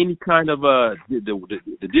 have any kind of the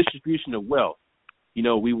distribution of wealth.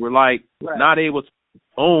 We were not able to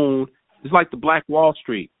own. It's like the Black Wall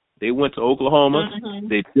Street. They went to Oklahoma. Mm-hmm.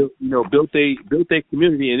 They built their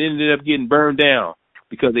community and ended up getting burned down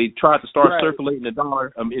because they tried to start circulating the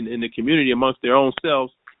dollar in the community amongst their own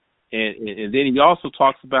selves. And then he also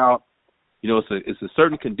talks about, it's a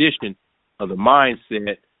certain condition of the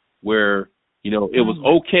mindset where, it was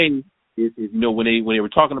okay if when they were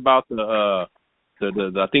talking about the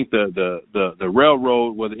I think the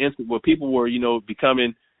railroad where people were,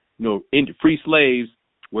 becoming, into free slaves,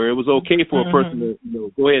 where it was okay for a person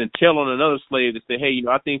to, go ahead and tell on another slave to say, hey,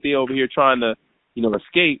 I think they over here trying to,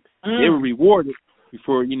 escape. They were rewarded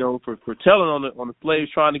for telling on the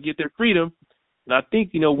slaves trying to get their freedom. And I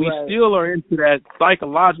think, we still are into that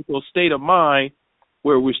psychological state of mind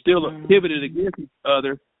where we're still pivoted against each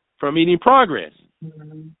other from eating progress.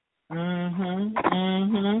 I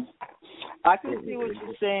can see what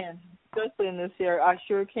you're saying, especially in this area. I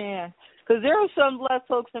sure can. Because there are some black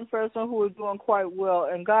folks in Fresno who are doing quite well,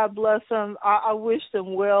 and God bless them. I wish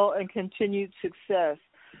them well and continued success.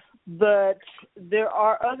 But there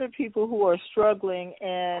are other people who are struggling,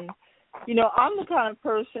 and, I'm the kind of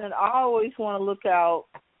person, I always want to look out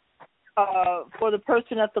for the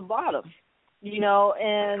person at the bottom,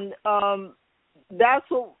 and that's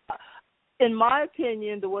what, in my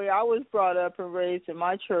opinion, the way I was brought up and raised in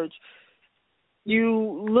my church,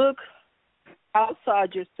 you look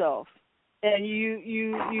outside yourself, and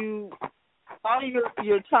you honor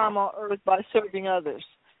your time on earth by serving others.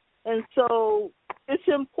 And so it's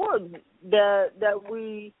important that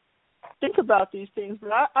we think about these things.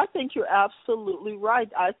 But I think you're absolutely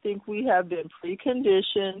right. I think we have been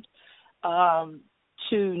preconditioned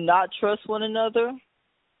to not trust one another,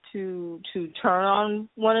 to turn on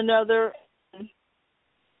one another.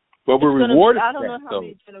 But we're rewarded. I don't know how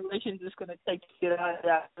many generations it's going to take to get out of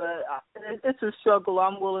that, but it's a struggle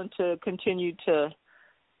I'm willing to continue to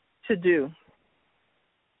do.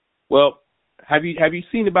 Well, have you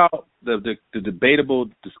seen about the debatable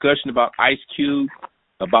discussion about Ice Cube,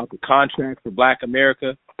 about the contract for Black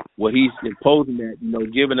America, what he's imposing that,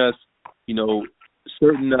 giving us,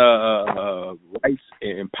 certain rights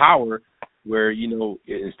and power where,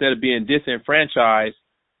 instead of being disenfranchised,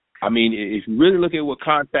 I mean, if you really look at what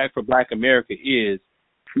Contract for Black America is,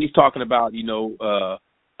 he's talking about,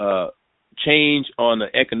 change on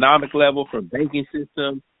the economic level from banking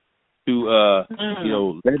system to,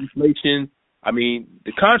 legislation. I mean,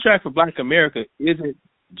 the Contract for Black America isn't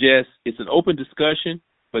just, it's an open discussion,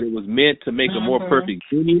 but it was meant to make a more perfect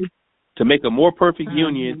union,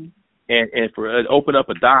 and for open up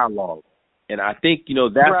a dialogue. And I think,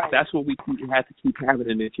 that's what we have to keep having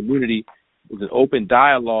in the community, is an open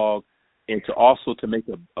dialogue, and to also to make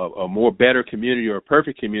a more better community or a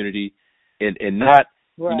perfect community, and not,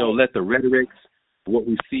 let the rhetorics, what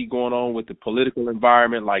we see going on with the political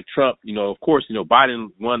environment, like Trump, of course,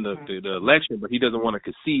 Biden won the election, but he doesn't want to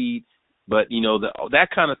concede. But, that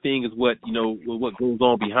kind of thing is what, what goes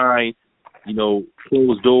on behind,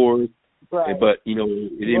 closed doors. Right. But,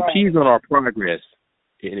 it impedes on our progress.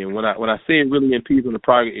 And when I say it really impedes on the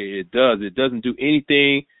progress, it does. It doesn't do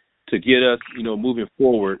anything to get us, moving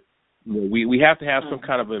forward. We have to have some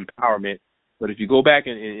kind of empowerment. But if you go back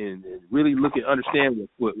and really look and understand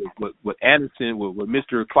what Anderson, what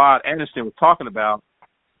Mr. Claude Anderson was talking about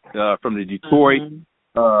from the Detroit,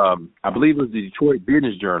 I believe it was the Detroit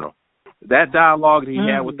Business Journal, that dialogue that he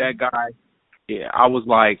had with that guy, I was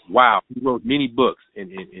like, wow, he wrote many books.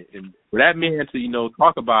 And for that man to,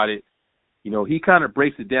 talk about it, he kind of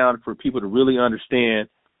breaks it down for people to really understand,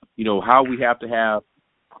 how we have to have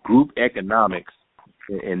group economics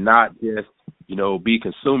and not just, be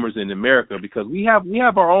consumers in America, because we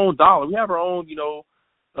have our own dollar. We have our own,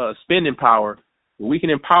 spending power. We can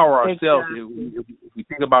empower ourselves if we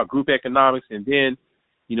think about group economics, and then,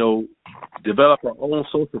 develop our own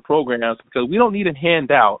social programs, because we don't need a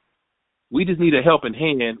handout. We just need a helping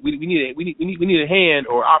hand. We need a hand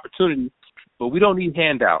or opportunity, but we don't need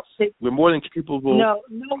handouts. We're more than capable. No,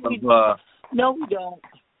 we don't.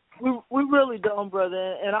 We really don't,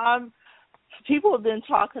 brother. And people have been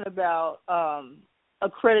talking about a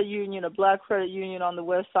credit union, a black credit union on the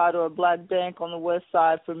west side, or a black bank on the west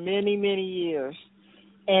side for many, many years.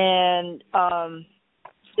 And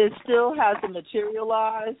it still hasn't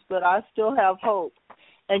materialized, but I still have hope.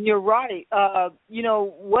 And you're right.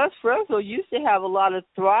 West Fresno used to have a lot of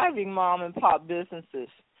thriving mom and pop businesses.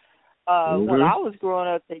 When I was growing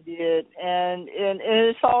up, they did. And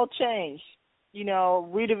it's all changed.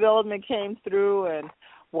 Redevelopment came through and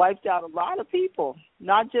wiped out a lot of people,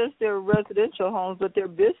 not just their residential homes, but their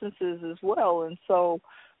businesses as well. And so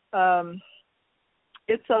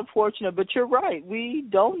it's unfortunate, but you're right. We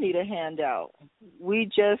don't need a handout. We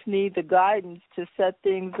just need the guidance to set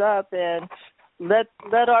things up. And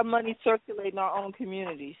let our money circulate in our own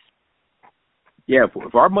communities. Yeah,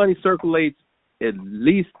 if our money circulates at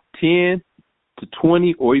least 10 to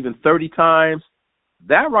 20 or even 30 times,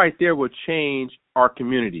 that right there would change our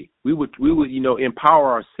community. We would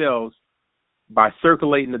empower ourselves by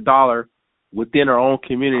circulating the dollar within our own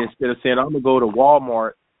community instead of saying, I'm going to go to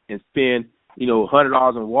Walmart and spend, $100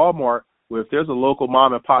 on Walmart, where if there's a local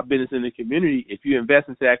mom and pop business in the community, if you invest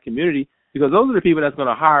into that community, because those are the people that's going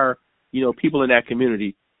to hire, people in that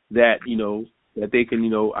community that, that they can,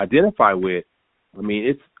 identify with. I mean,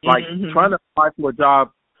 it's like trying to apply for a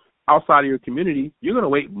job outside of your community. You're going to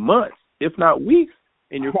wait months, if not weeks,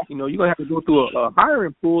 and you're going to have to go through a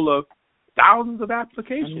hiring pool of thousands of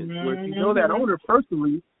applications. Where if you know that owner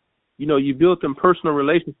personally, you built them personal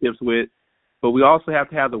relationships with, but we also have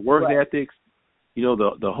to have the work ethics.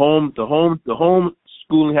 The home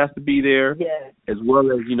schooling has to be there, as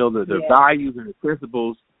well as the values and the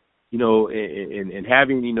principles, and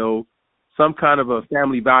having some kind of a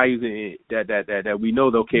family values that we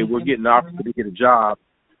know that, okay, we're getting an opportunity to get a job,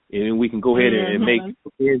 and we can go ahead and make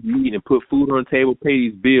ends meet and put food on the table, pay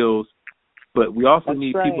these bills. But we also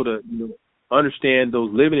need people to understand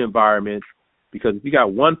those living environments, because if you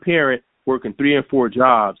got one parent working 3 and 4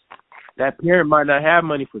 jobs, that parent might not have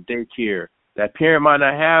money for daycare. That parent might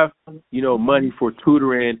not have, money for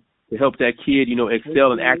tutoring to help that kid,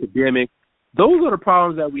 excel in academics. Those are the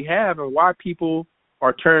problems that we have, and why people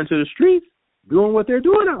are turning to the streets doing what they're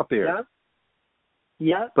doing out there.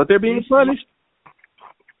 Yeah. But they're being punished.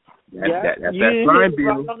 That's that crime bill.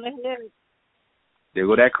 Right on the head. There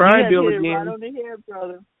go that crime bill again. Right on the head,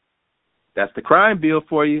 brother. That's the crime bill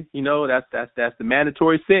for you. That's the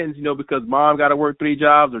mandatory sentence, because mom got to work 3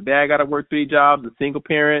 jobs or dad got to work 3 jobs, a single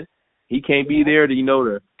parent. He can't be there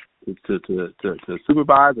to, to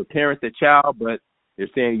supervise or parent the child, but they're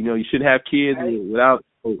saying, you shouldn't have kids out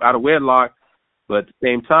of wedlock. But at the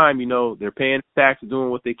same time, they're paying taxes, doing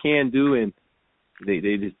what they can do, and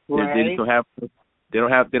they just don't have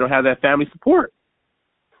that family support.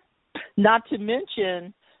 Not to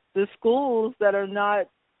mention the schools that are not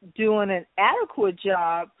doing an adequate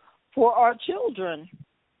job for our children.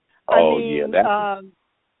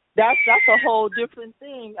 That's a whole different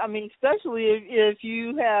thing. I mean, especially if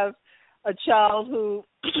you have a child who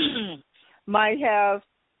might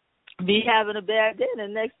be having a bad day, and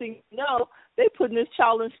the next thing you know, they putting this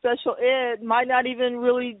child in special ed, might not even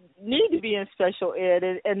really need to be in special ed,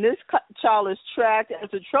 and this child is tracked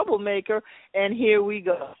as a troublemaker, and here we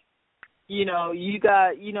go. You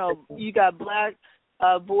got black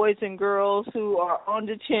boys and girls who are on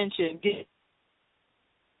detention,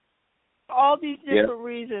 all these different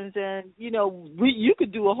reasons, and you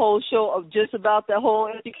could do a whole show of just about the whole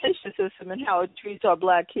education system and how it treats our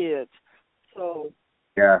black kids. So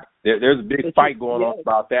there's a big fight going on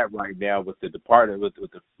about that right now with the department, with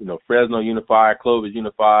the Fresno Unified, Clovis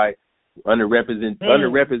Unified, underrepresented,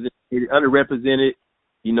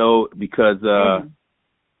 because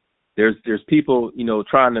there's people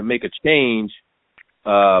trying to make a change.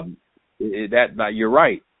 You're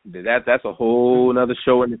right. That's a whole another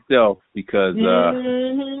show in itself, because they're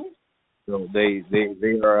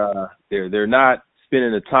not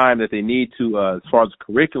spending the time that they need to as far as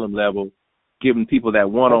curriculum level, giving people that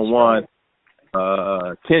one-on-one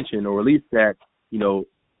attention, or at least that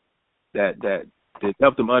that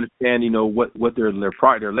help them understand what their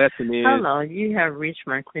lesson is. Hello, you have reached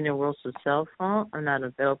Marquina Wilson's cell phone. I'm not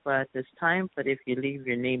available at this time, but if you leave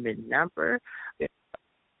your name and number.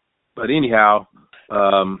 But anyhow,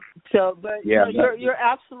 you're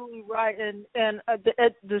absolutely right, and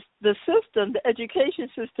the system, the education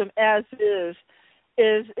system as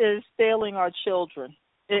is failing our children.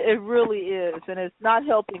 It really is, and it's not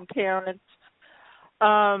helping parents.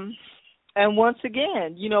 And once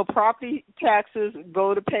again, property taxes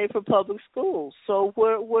go to pay for public schools. So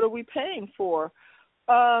what are we paying for?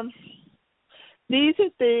 These are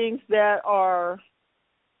things that are,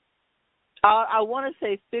 I want to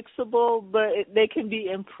say fixable, but they can be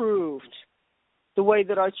improved. The way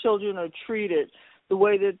that our children are treated, the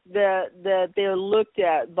way that they're looked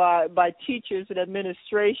at by teachers and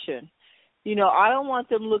administration. I don't want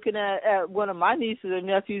them looking at one of my nieces and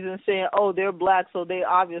nephews and saying, "Oh, they're black, so they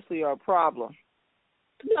obviously are a problem."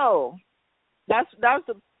 No, that's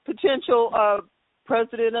the potential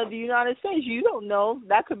president of the United States. You don't know.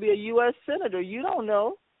 That could be a U.S. senator. You don't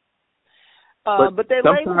know. But they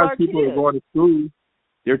label our kids. Sometimes people are going to school.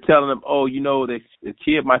 They're telling them, "Oh, the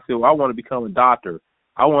kid might say, well, I want to become a doctor.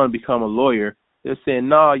 I want to become a lawyer." They're saying,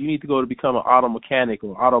 no, you need to go to become an auto mechanic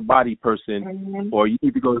or auto body person, or you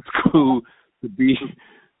need to go to school to be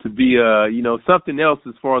something else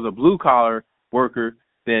as far as a blue collar worker.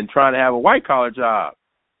 than trying to have a white collar job.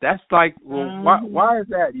 That's like, well, why is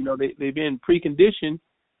that? You know, they've been preconditioned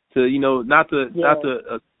to, you know, not to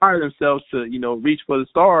aspire themselves to, you know, reach for the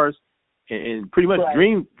stars, and pretty much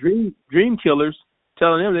dream killers,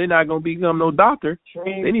 telling them they're not going to become no doctor.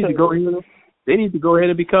 They need to go ahead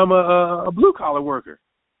and become a blue collar worker.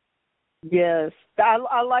 Yes,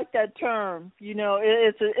 I like that term. You know,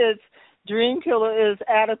 it's dream killer is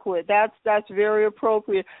adequate. That's very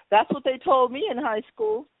appropriate. That's what they told me in high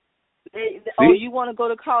school. You want to go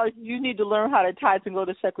to college? You need to learn how to type and go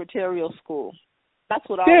to secretarial school. That's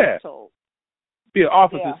what I was told. Be an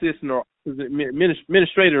office assistant or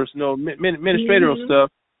administrator, ministerial stuff.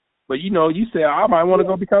 But you know, you say I might want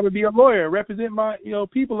to be a lawyer and represent my, you know,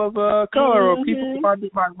 people of color or people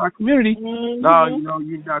of my community. No, you know,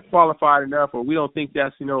 you're not qualified enough, or we don't think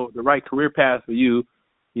that's, you know, the right career path for you.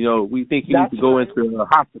 You know, we think you need to go into a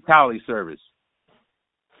hospitality service.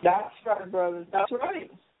 That's right, brothers. That's right.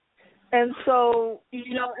 And so,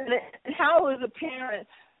 you know, and how is a parent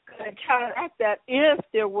going to counteract that if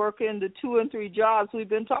they're working the 2 and 3 jobs we've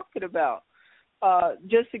been talking about,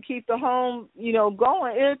 just to keep the home, you know,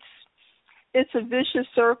 going? It's a vicious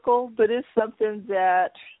circle, but it's something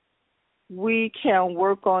that we can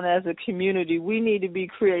work on as a community. We need to be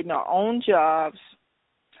creating our own jobs,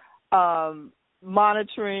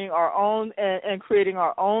 monitoring our own and creating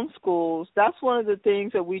our own schools. That's one of the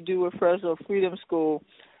things that we do with Fresno Freedom School.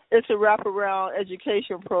 It's a wraparound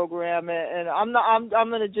education program, and I'm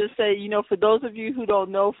going to just say, you know, for those of you who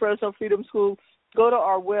don't know Fresno Freedom School, go to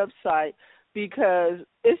our website, because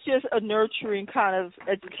it's just a nurturing kind of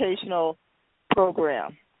educational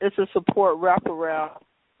program. It's a support wraparound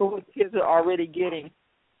for what kids are already getting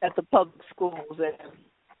at the public schools.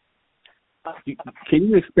 Can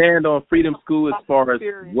you expand on Freedom School as far as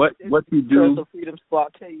what you do? Fresno Freedom School, I'll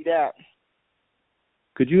tell you that.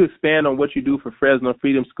 Could you expand on what you do for Fresno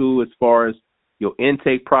Freedom School as far as your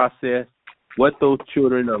intake process, what those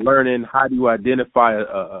children are learning, how do you identify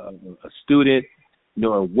a student, you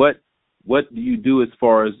know, and what do you do as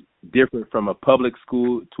far as different from a public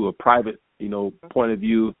school to a private, you know, point of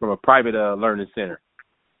view from a private learning center?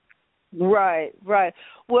 Right.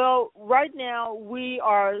 Well, right now we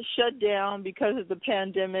are shut down because of the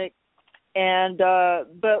pandemic, and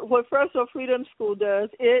but what Fresno Freedom School does,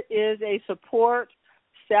 it is a support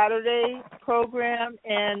Saturday program,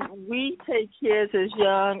 and we take kids as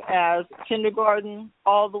young as kindergarten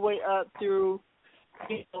all the way up through,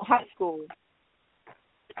 you know, high school.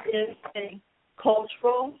 It's a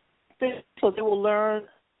cultural thing, so they will learn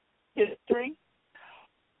history,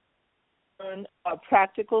 learn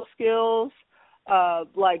practical skills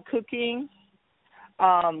like cooking,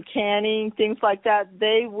 canning, things like that.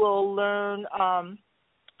 They will learn.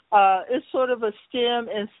 It's sort of a STEM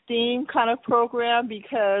and STEAM kind of program,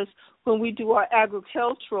 because when we do our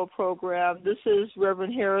agricultural program, this is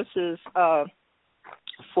Reverend Harris's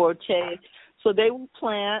forte. So they will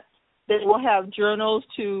plant. They will have journals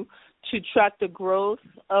to track the growth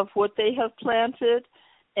of what they have planted,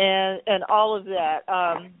 and all of that.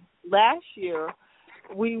 Last year,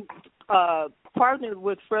 we partnered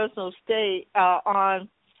with Fresno State on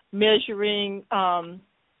measuring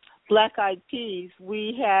black-eyed peas.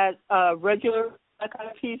 We had regular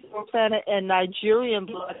black-eyed peas that were planted and Nigerian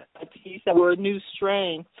black-eyed peas that were a new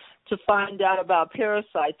strain, to find out about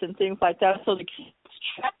parasites and things like that. So the kids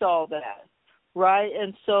tracked all that, right?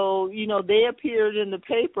 And so, you know, they appeared in the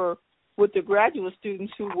paper with the graduate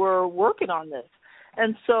students who were working on this.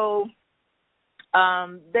 And so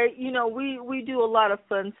they, you know, we do a lot of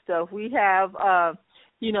fun stuff. We have,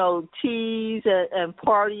 you know, teas and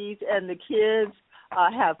parties, and the kids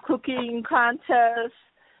have cooking contests,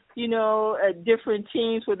 you know, at different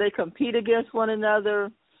teams where they compete against one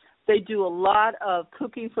another. They do a lot of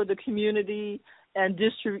cooking for the community and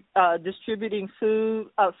distributing food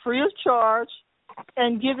free of charge,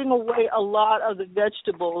 and giving away a lot of the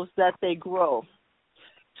vegetables that they grow.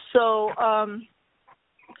 So,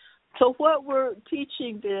 so what we're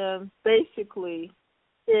teaching them basically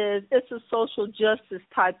is it's a social justice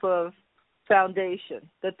type of foundation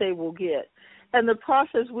that they will get. And the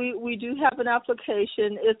process, we do have an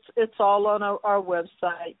application. It's all on our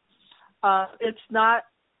website. It's not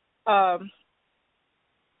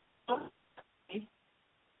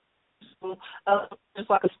it's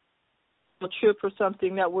like a trip or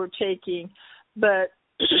something that we're taking, but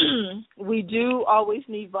we do always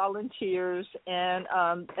need volunteers and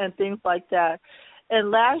things like that.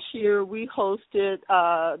 And last year we hosted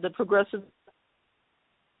the Progressive,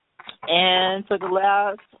 and for the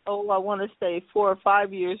last, I want to say 4 or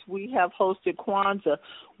 5 years, we have hosted Kwanzaa.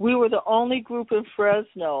 We were the only group in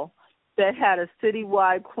Fresno that had a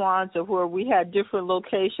citywide Kwanzaa where we had different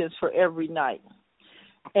locations for every night.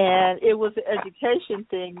 And it was an education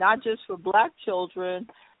thing, not just for black children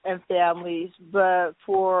and families, but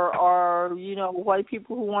for our, white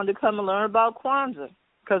people who wanted to come and learn about Kwanzaa,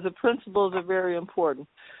 because the principles are very important.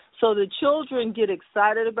 So the children get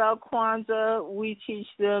excited about Kwanzaa. We teach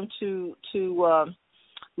them to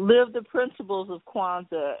live the principles of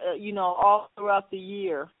Kwanzaa, all throughout the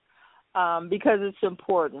year, because it's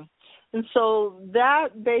important. And so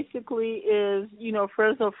that basically is,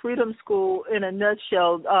 Fresno Freedom School in a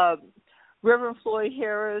nutshell. Reverend Floyd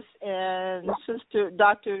Harris and Sister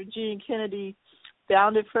Dr. Jean Kennedy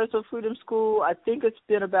founded Fresno Freedom School. I think it's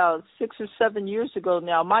been about 6 or 7 years ago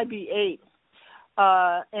now. It might be 8.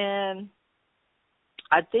 And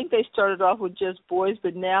I think they started off with just boys,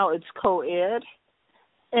 but now it's co-ed.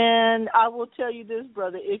 And I will tell you this,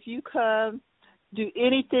 brother, if you come do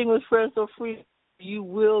anything with Fresno Freedom, you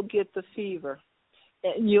will get the fever.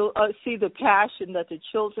 And you'll see the passion that the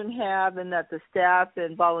children have and that the staff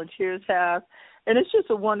and volunteers have. And it's just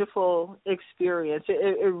a wonderful experience.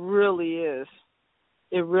 It really is.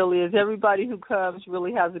 It really is. Everybody who comes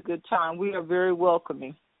really has a good time. We are very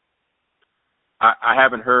welcoming. I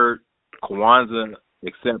haven't heard Kwanzaa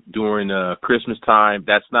except during Christmas time.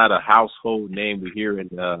 That's not a household name we hear in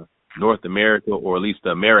North America, or at least the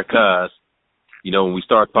Americas. When we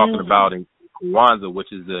start talking about in Kwanzaa,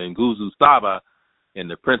 which is the Nguzu Saba and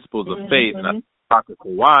the principles of faith, and Dr.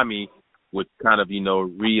 Kawami, which kind of,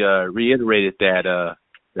 reiterated that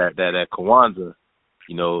Kwanzaa,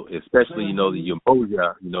 especially, the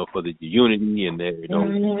Umoja, for the unity and the,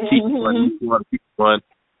 teach one.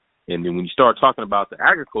 And then when you start talking about the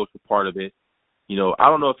agriculture part of it, I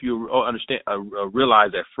don't know if you understand,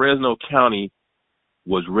 realize that Fresno County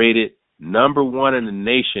was rated number 1 in the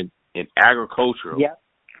nation in agriculture. Yep.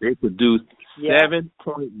 They produced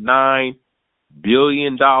 $7.9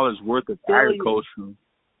 billion worth of agricultural.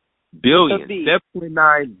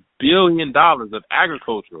 $7.9 billion of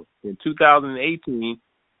agriculture in 2018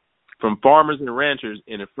 from farmers and ranchers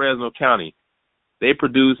in Fresno County. They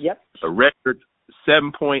produced a record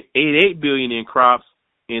 $7.88 billion in crops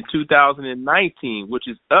in 2019, which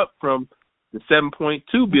is up from the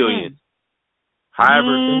 $7.2 billion.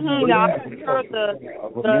 However, I heard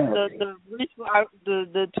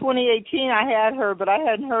the 2018. I had heard, but I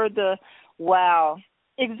hadn't heard the wow.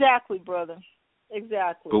 Exactly, brother.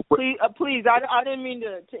 Exactly. Please, I didn't mean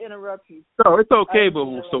to interrupt you. No, it's okay. But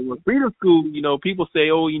so with Freedom School, people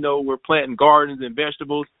say, we're planting gardens and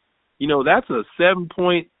vegetables.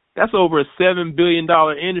 That's over a $7 billion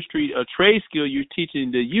industry, a trade skill you're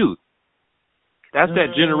teaching the youth. That's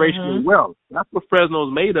that generational wealth. That's what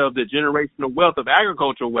Fresno's made of, the generational wealth of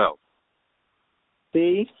agricultural wealth.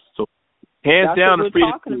 See? So hands down the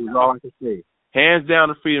Freedom School is all I can say. Hands down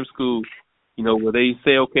the Freedom School, where they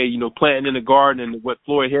say, okay, planting in the garden, and what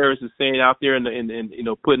Floyd Harris is saying out there and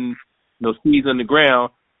putting seeds on the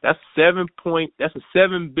ground, that's a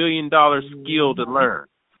 $7 billion skill to learn.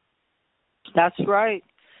 That's right.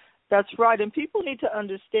 That's right, and people need to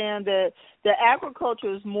understand that the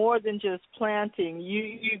agriculture is more than just planting.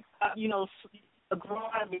 You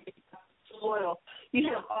agronomy, soil. You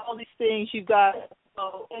have all these things. You've got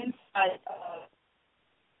insect.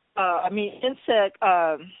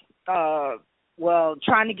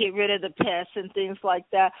 Trying to get rid of the pests and things like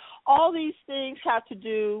that. All these things have to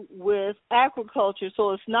do with agriculture.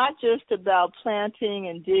 So it's not just about planting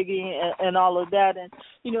and digging and all of that. And,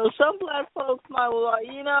 some black folks might be like,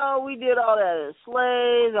 we did all that as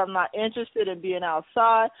slaves. I'm not interested in being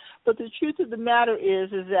outside. But the truth of the matter is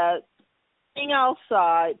that being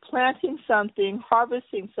outside, planting something,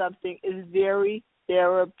 harvesting something is very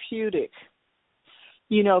therapeutic.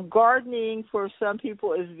 Gardening for some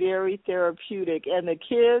people is very therapeutic, and the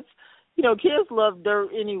kids, kids love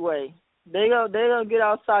dirt anyway. They're gonna get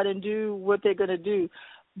outside and do what they're gonna do,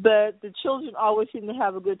 but the children always seem to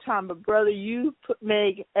have a good time. But brother, you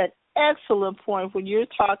make an excellent point when you're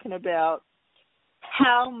talking about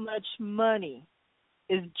how much money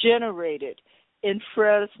is generated in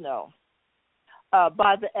Fresno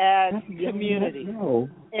by the ag community.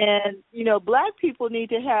 And, black people need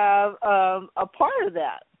to have a part of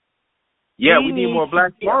that. Yeah, we need more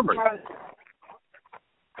black farmers.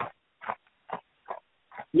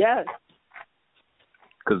 Yes.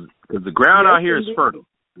 Because the ground out here is fertile.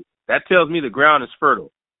 That tells me the ground is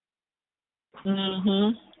fertile.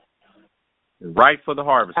 Mm-hmm. Right for the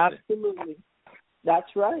harvesting. Absolutely.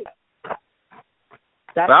 That's right.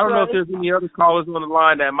 But I don't know if there's any other callers on the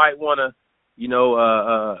line that might want to,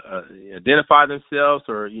 identify themselves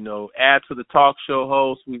or, add to the talk show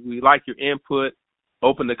host. We like your input.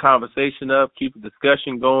 Open the conversation up. Keep the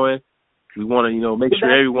discussion going. We want to, make sure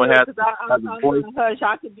everyone has I'm a voice. gonna hush.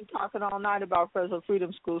 I could be talking all night about Fresno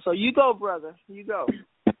Freedom School. So you go, brother. You go.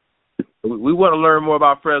 We want to learn more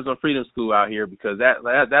about Fresno Freedom School out here because that's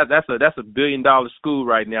a $1 billion school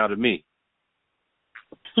right now to me.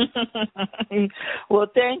 Well,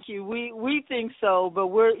 thank you. We think so, but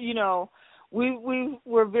we're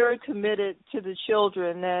we're very committed to the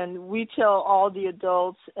children, and we tell all the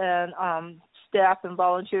adults and staff and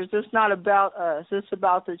volunteers it's not about us; it's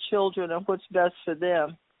about the children and what's best for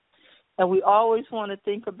them. And we always want to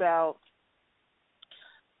think about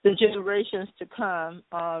the generations to come.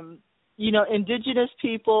 Indigenous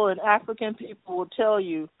people and African people will tell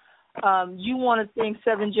you, you want to think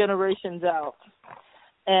 7 generations out.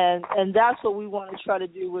 And that's what we want to try to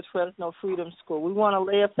do with Fresno Freedom School. We want to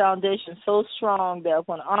lay a foundation so strong that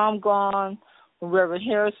when I'm gone, when Reverend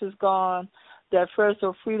Harris is gone, that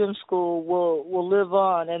Fresno Freedom School will live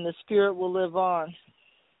on and the spirit will live on.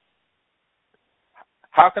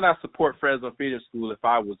 How can I support Fresno Freedom School if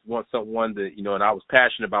I want someone that, and I was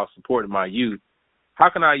passionate about supporting my youth? How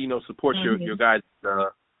can I, support your guys'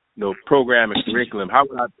 program and curriculum?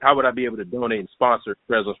 How would I be able to donate and sponsor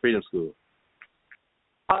Fresno Freedom School?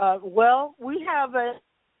 Well, we have a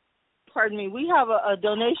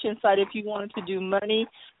donation site if you wanted to do money.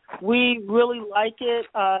 We really like it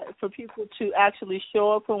for people to actually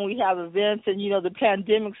show up when we have events. And, the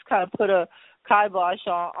pandemic's kind of put a kibosh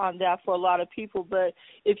on that for a lot of people. But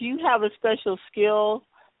if you have a special skill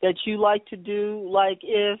that you like to do, like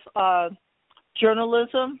if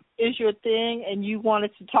journalism is your thing and you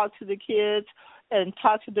wanted to talk to the kids and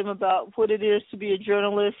talk to them about what it is to be a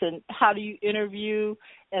journalist and how do you interview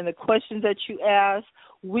and the questions that you ask,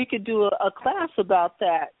 we could do a class about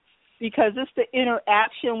that because it's the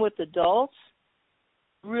interaction with adults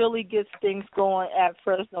really gets things going at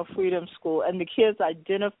Fresno Freedom School, and the kids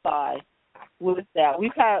identify with that.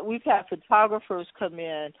 We've had photographers come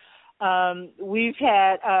in. We've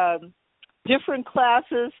had different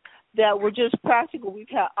classes that were just practical. We've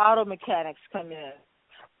had auto mechanics come in.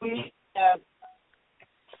 We have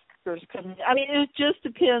come in. I mean, it just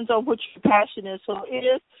depends on what your passion is. So it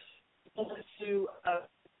is to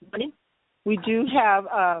money. We do have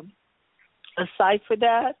a site for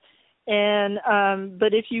that. And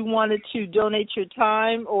but if you wanted to donate your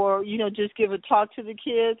time or, just give a talk to the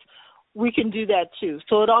kids, we can do that too.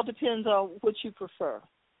 So it all depends on what you prefer.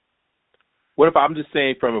 What if I'm just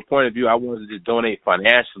saying from a point of view, I wanted to donate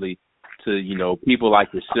financially to, people like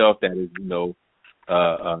yourself that is,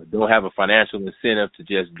 don't have a financial incentive to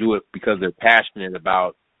just do it because they're passionate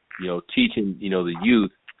about, teaching, the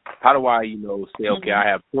youth. How do I, say, okay, I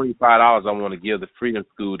have $25 I want to give the Freedom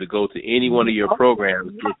School to go to any one of your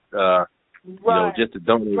programs, just to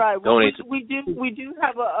donate. Right. Donate. We do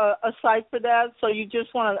have a site for that. So you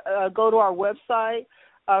just want to go to our website,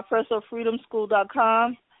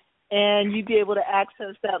 FresnoFreedomSchool.com, and you'd be able to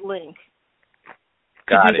access that link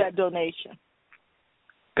to do that donation.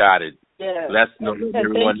 Got it. Yeah. So that's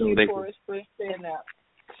everyone knows. Thank you for saying that.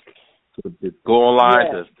 So just go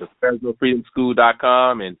online to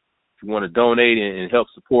FresnoFreedomSchool.com, and if you want to donate and help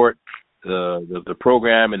support the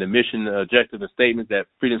program and the mission, objective, and statements that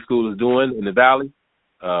Freedom School is doing in the Valley,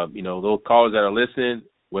 those callers that are listening,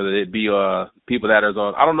 whether it be people that are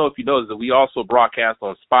on, I don't know if you noticed that we also broadcast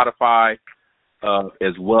on Spotify,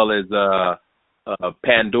 as well as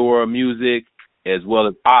Pandora Music, as well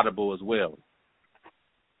as Audible as well.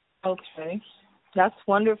 Okay. That's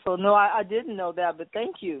wonderful. No, I didn't know that, but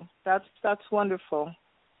thank you. That's wonderful.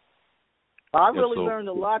 I really learned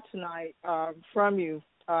a lot tonight from you.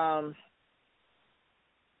 I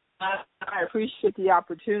appreciate the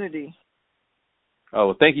opportunity. Oh,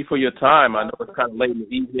 well, thank you for your time. I know it's kind of late in the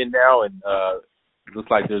evening now, and it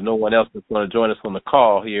looks like there's no one else that's going to join us on the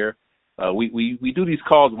call here. We do these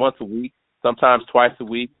calls once a week, sometimes twice a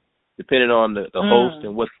week, depending on the host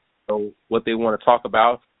and what they want to talk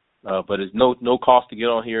about. But there's no cost to get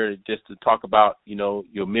on here, just to talk about,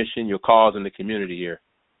 your mission, your cause in the community here.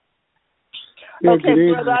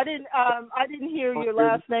 Okay, brother, I didn't hear your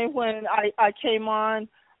last name when I came on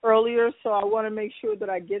earlier, so I want to make sure that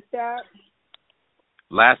I get that.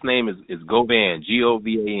 Last name is Govan,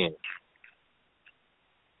 Govan.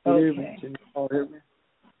 Okay. Can you all hear me?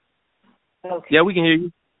 Okay. Yeah, we can hear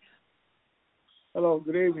you. Hello,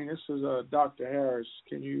 good evening. This is Dr. Harris.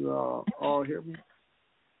 Can you all hear me?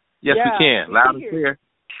 Yes, we can. Loud and clear.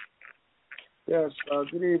 Yes,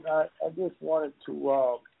 good evening. I just wanted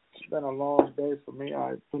to, it's been a long day for me.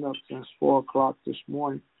 I've been up since 4 o'clock this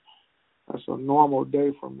morning. That's a normal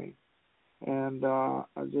day for me. And I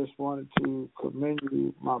just wanted to commend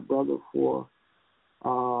you, my brother, for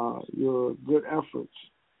your good efforts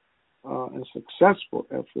and successful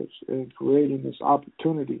efforts in creating this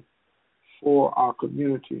opportunity for our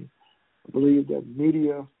community. I believe that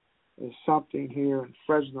media is something here in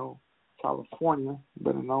Fresno, California,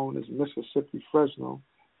 better known as Mississippi Fresno.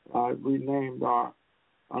 I renamed our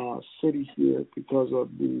city here because of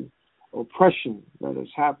the oppression that is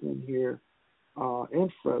happening here in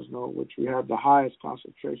Fresno, which we have the highest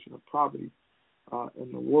concentration of poverty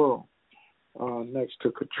in the world, next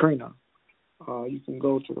to Katrina. You can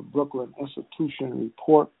go to the Brooklyn Institution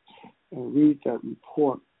report and read that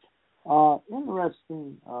report.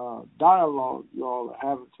 Interesting dialogue you all are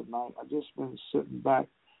having tonight. I've just been sitting back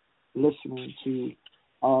listening to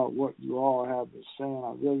what you all have been saying.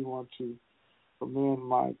 I really want to commend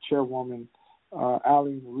my chairwoman,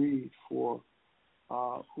 Allen Reed, for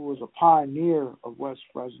who was a pioneer of West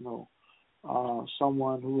Fresno,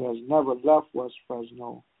 someone who has never left West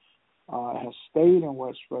Fresno, has stayed in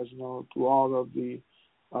West Fresno through all of the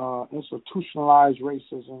institutionalized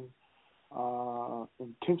racism,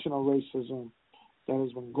 intentional racism that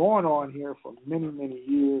has been going on here for many, many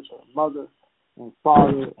years. Her mother and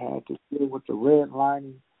father had to deal with the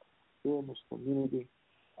redlining here in this community.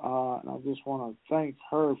 And I just want to thank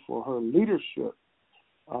her for her leadership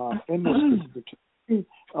in this community.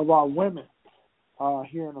 Of our women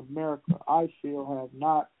here in America, I feel, have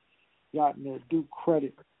not gotten their due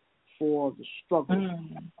credit for the struggle.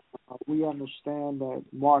 We understand that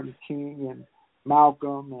Martin King and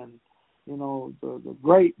Malcolm and, you know, the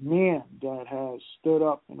great men that has stood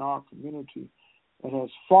up in our community, that has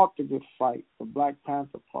fought the good fight, the Black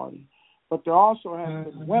Panther Party. But there also have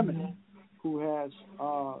been women who has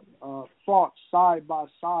fought side by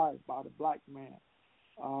side by the black man,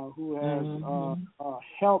 who has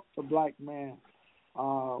helped the black man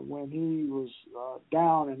when he was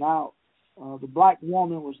down and out. The black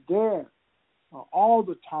woman was there all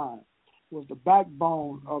the time, was the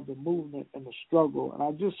backbone of the movement and the struggle. And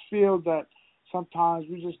I just feel that sometimes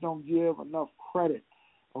we just don't give enough credit,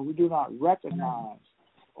 or we do not recognize.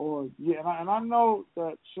 And I know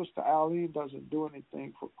that Sister Aline doesn't do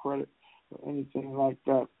anything for credit or anything like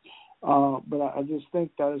that, but I just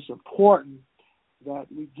think that it's important that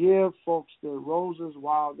we give folks their roses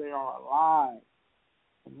while they are alive,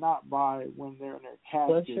 and not by when they're in their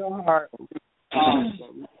casket. Bless your heart.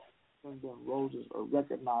 That we send them roses or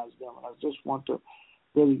recognize them. And I just want to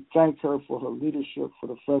really thank her for her leadership for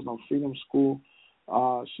the Fresno Freedom School.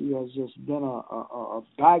 She has just been a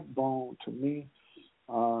backbone to me.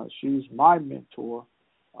 She's my mentor.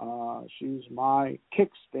 She's my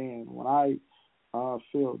kickstand when I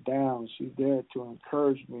feel down. She's there to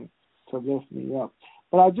encourage me, to lift me up.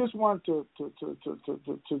 But I just want to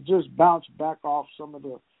just bounce back off some of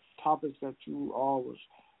the topics that you all was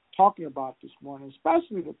talking about this morning,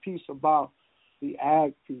 especially the piece about the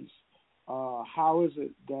ag piece. How is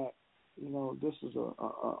it that, you know, this is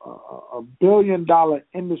a billion-dollar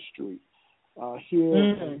industry here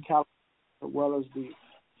in California, as well as the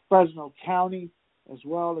Fresno County, as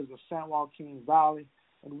well as the San Joaquin Valley.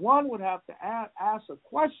 And one would have to ask a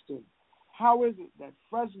question: how is it that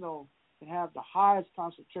Fresno can have the highest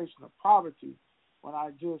concentration of poverty, when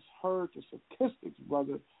I just heard the statistics,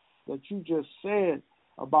 brother, that you just said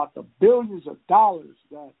about the billions of dollars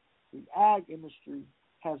that the ag industry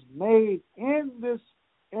has made in this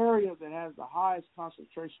area that has the highest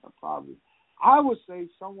concentration of poverty? I would say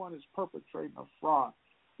someone is perpetrating a fraud,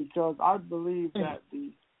 because I believe that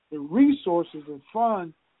the resources and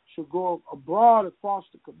funds should go abroad across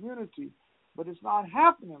the community, but it's not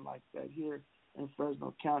happening like that here in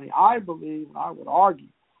Fresno County. I believe, and I would argue,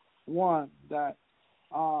 one, that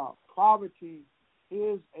poverty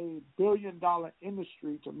is a billion-dollar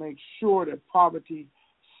industry to make sure that poverty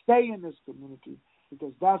stay in this community,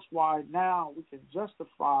 because that's why now we can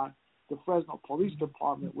justify the Fresno Police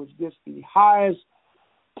Department, which gets the highest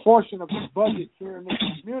portion of the budget here in this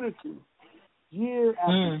community, year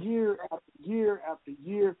after year after year after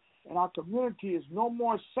year, and our community is no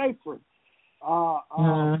more safer.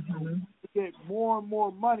 We get more and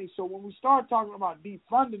more money. So when we start talking about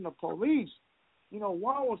defunding the police, you know,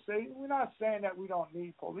 one will say, we're not saying that we don't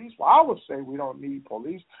need police. Well, I would say we don't need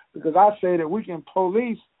police, because I say that we can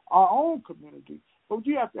police our own community. But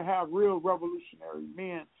you have to have real revolutionary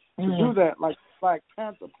men to do that, like the Black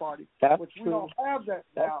Panther Party, which we don't have that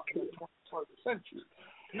now in the 21st century.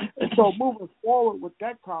 And so moving forward with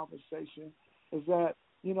that conversation is that,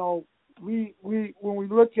 you know, we when we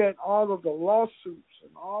look at all of the lawsuits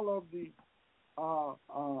and all of the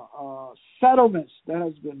settlements that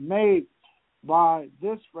has been made by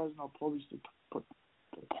this Fresno Police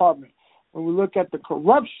Department, when we look at the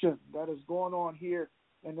corruption that is going on here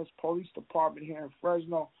in this police department here in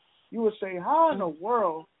Fresno, you would say, how in the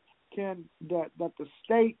world that the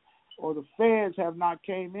state or the feds have not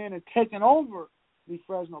came in and taken over the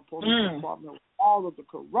Fresno Police Department with all of the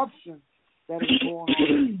corruption that is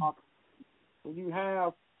going on. When you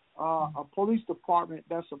have a police department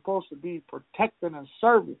that's supposed to be protecting and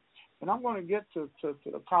serving, and I'm going to get to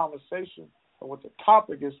the conversation and what the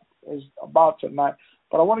topic is about tonight,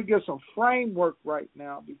 but I want to give some framework right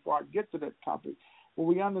now before I get to that topic, where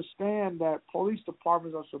we understand that police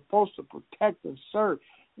departments are supposed to protect and serve.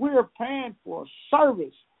 We are paying for a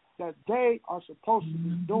service that they are supposed to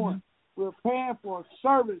be doing. We're paying for a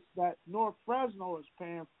service that North Fresno is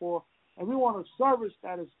paying for, and we want a service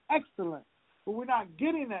that is excellent. But we're not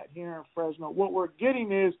getting that here in Fresno. What we're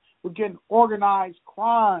getting is we're getting organized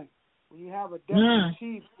crime. When you have a deputy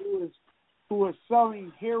chief who is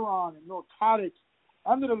selling heroin and narcotics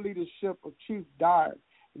under the leadership of Chief Dyer,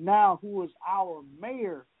 now who is our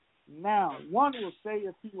mayor now. One will say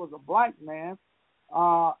if he was a black man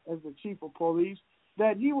as the chief of police,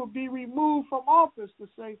 that he would be removed from office to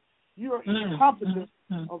say you're incompetent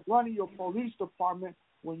of running your police department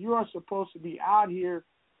when you are supposed to be out here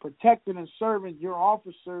protecting and serving your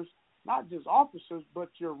officers, not just officers, but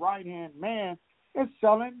your right-hand man is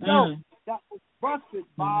selling dope. That was busted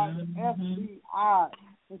by the FBI.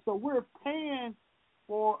 And so we're paying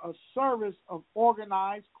for a service of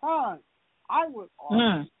organized crime. I would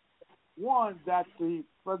argue, one, that the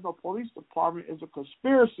Fresno Police Department is a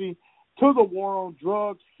conspiracy to the war on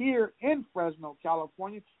drugs here in Fresno,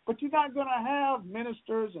 California, but you're not going to have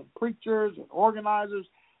ministers and preachers and organizers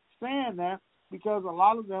saying that, because a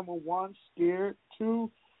lot of them are, one, scared,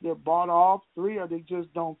 two, they're bought off, three, or they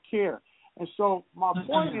just don't care. And so my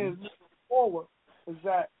point is, moving forward, is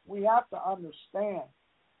that we have to understand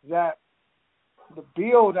that the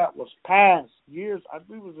bill that was passed years, I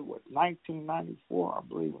believe it was 1994, I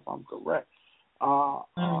believe, if I'm correct,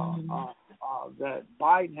 that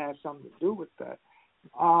Biden had something to do with that.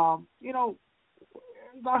 You know,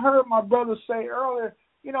 I heard my brother say earlier,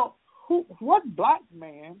 you know, what black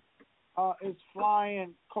man is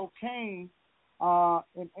flying cocaine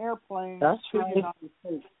in airplanes to the United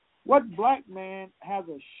States? What black man has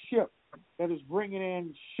a ship that is bringing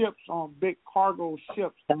in ships on big cargo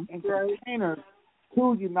ships and containers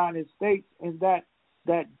to the United States, and that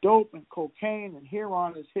dope and cocaine and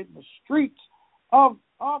heroin is hitting the streets of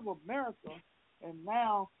America, and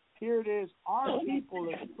now here it is, our people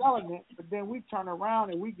are selling it, but then we turn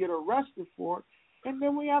around and we get arrested for it, and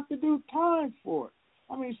then we have to do time for it.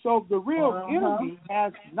 I mean, so the real enemy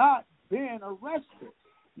has not been arrested.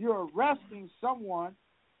 You're arresting someone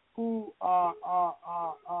who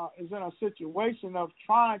is in a situation of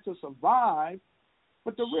trying to survive,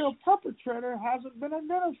 but the real perpetrator hasn't been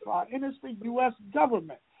identified, and it's the U.S.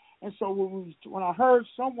 government. And so when I heard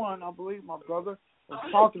someone, I believe my brother, was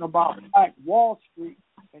talking about Black Wall Street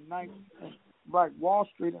in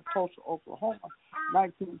Tulsa, Oklahoma,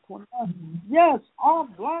 1929. Yes, our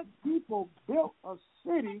black people built a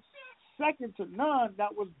city second to none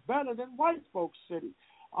that was better than white folks' city.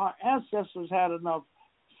 Our ancestors had enough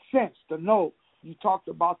sense to know. You talked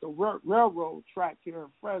about the railroad track here in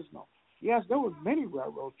Fresno. Yes, there were many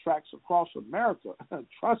railroad tracks across America.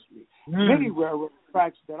 Trust me, many railroad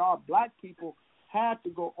tracks that our black people had to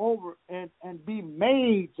go over and be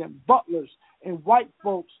maids and butlers in white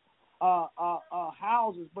folks'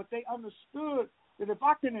 houses. But they understood that if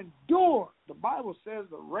I can endure, the Bible says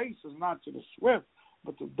the race is not to the swift,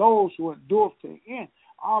 but to those who endure to the end.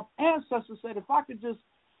 Our ancestors said, if I could just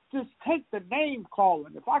take the name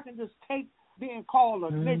calling, if I can just take being called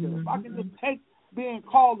a nigger, if I can just take being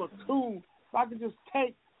called a coon, if I can just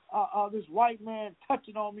take this white man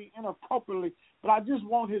touching on me inappropriately, but I just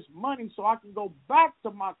want his money so I can go back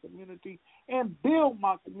to my community and build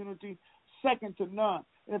my community second to none.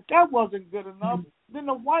 And if that wasn't good enough, then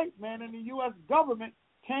the white man and the U.S. government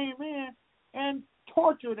came in and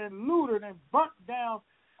tortured and looted and burnt down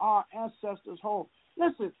our ancestors' homes.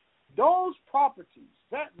 Listen, those properties,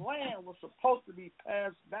 that land was supposed to be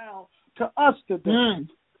passed down to us today.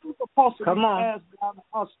 It was supposed to be passed down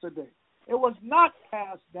to us today. It was not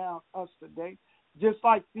passed down to us today, just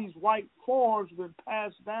like these white farms have been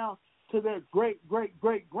passed down to their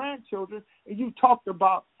great-great-great-grandchildren, and you talked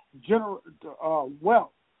about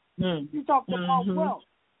wealth. You talked about wealth.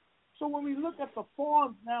 So when we look at the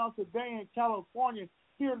farms now today in California,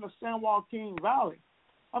 here in the San Joaquin Valley,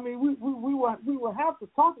 I mean, we will have to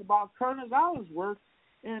talk about Colonel Allensworth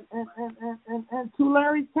and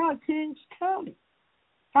Tulare County, Kings County,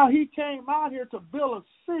 how he came out here to build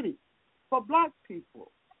a city for black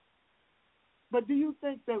people. But do you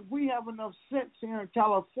think that we have enough sense here in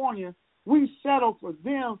California? We settle for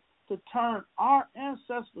them to turn our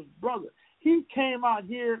ancestors' brother. He came out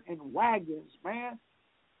here in wagons, man.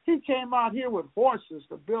 He came out here with horses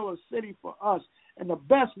to build a city for us. And the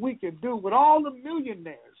best we can do with all the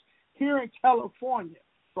millionaires here in California,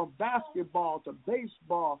 from basketball to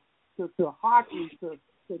baseball to hockey to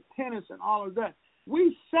tennis and all of that,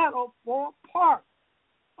 we settled for a park,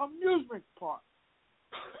 amusement park.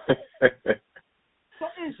 So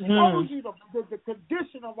it shows you the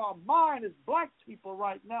condition of our mind as black people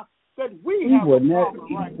right now, that we have a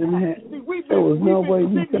problem right now. See, there was no way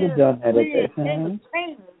you could have done that at that time.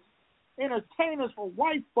 Entertainers for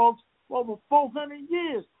white folks for over 400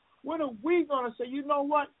 years. When are we going to say, you know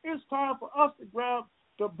what, it's time for us to grab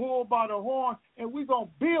the bull by the horn, and we're going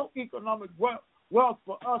to build economic wealth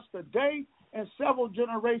for us today and several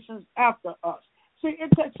generations after us? See,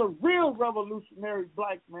 it takes a real revolutionary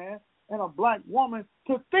black man and a black woman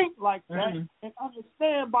to think like that and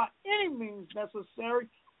understand by any means necessary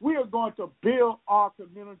we are going to build our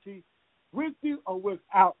community with you or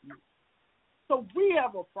without you. So we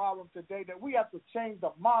have a problem today that we have to change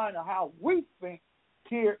the mind of how we think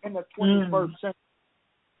here in the 21st century.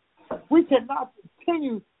 We cannot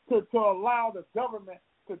continue to allow the government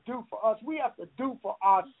to do for us. We have to do for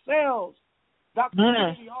ourselves. Dr.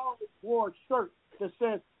 Kennedy always wore a shirt that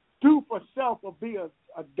says, do for self or be a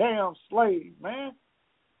damn slave, man.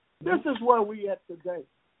 This is where we at today.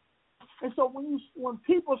 And so when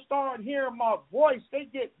people start hearing my voice, they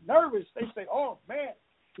get nervous. They say, oh, man,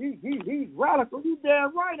 he's radical. He's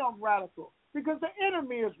damn right I'm radical, because the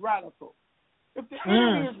enemy is radical. If the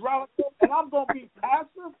enemy is radical and I'm going to be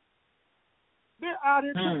passive, they're out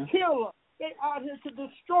here to kill us. They're out here to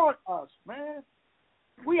destroy us, man.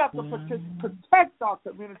 We have to protect our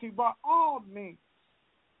community by all means.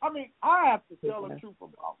 I mean, I have to tell the truth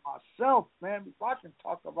about myself, man, before I can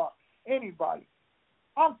talk about anybody.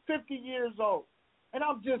 I'm 50 years old, and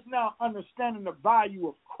I'm just now understanding the value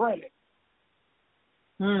of credit.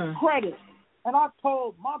 Credit. And I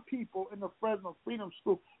told my people in the Fresno Freedom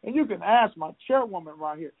School, and you can ask my chairwoman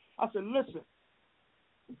right here, I said, listen,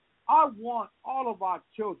 I want all of our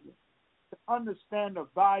children to understand the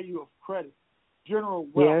value of credit, general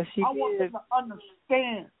wealth. Yes, I want them to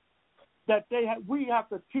understand that we have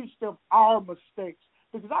to teach them our mistakes.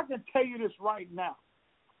 Because I can tell you this right now.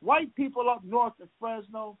 White people up north in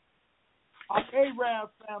Fresno, our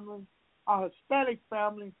Arab family, our Hispanic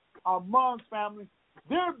family, our Hmong family,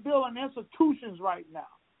 they're building institutions right now.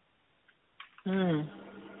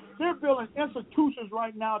 They're building institutions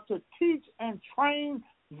right now to teach and train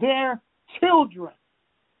their children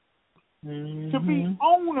to be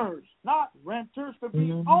owners, not renters, to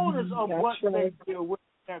be owners of what they deal with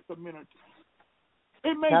in their community.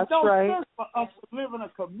 It makes no sense for us to live in a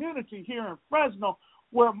community here in Fresno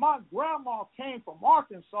where my grandma came from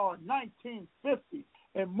Arkansas in 1950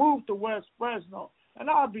 and moved to West Fresno. And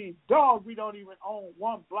I'll be dog, we don't even own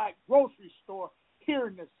one black grocery store here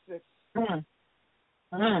in this city. I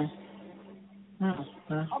mean,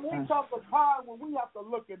 it comes a time when we have to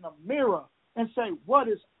look in the mirror and say, what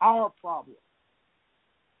is our problem?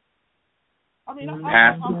 I mean,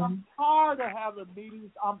 I'm tired of having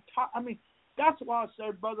meetings. I mean, that's why I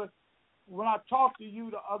say, brother, when I talked to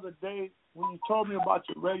you the other day, when you told me about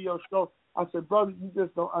your radio show, I said, brother, you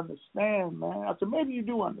just don't understand, man. I said, maybe you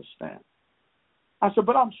do understand. I said,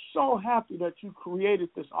 but I'm so happy that you created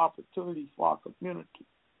this opportunity for our community.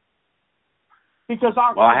 Because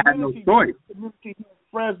our community here in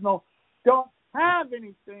Fresno don't have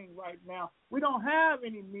anything right now. We don't have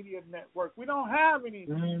any media network. We don't have any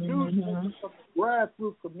newspapers from the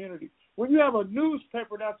grassroots community. When you have a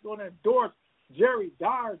newspaper that's going to endorse Jerry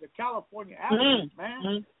Dyer, the California Advocate,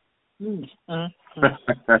 man. The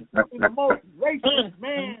most racist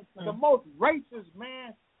man,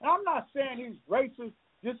 and I'm not saying he's racist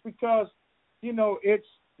just because, you know, it's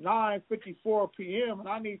 9:54 p.m. and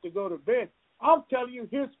I need to go to bed. I'm telling you,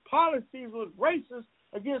 his policies was racist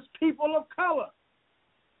against people of color.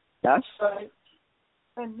 That's right.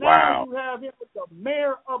 And now you have him with the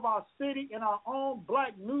mayor of our city and our own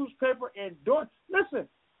black newspaper endorsing. Listen,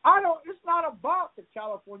 it's not about the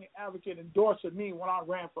California Advocate endorsing me when I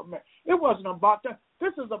ran for mayor. It wasn't about that.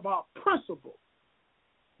 This is about principle.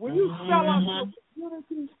 When you sell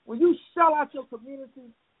out your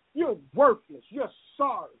community, you're worthless. You're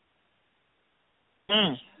sorry.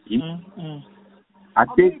 I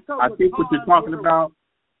think what you're talking about,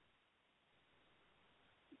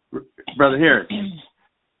 Brother Harris.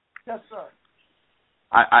 Yes, sir.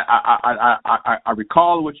 I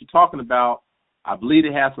recall what you're talking about. I believe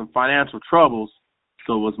it had some financial troubles,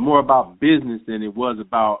 so it was more about business than it was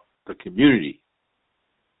about the community.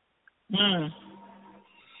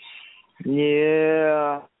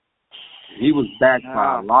 Yeah. He was backed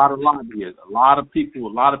by a lot of lobbyists. A lot of people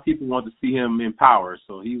wanted to see him in power,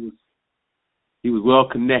 so he was well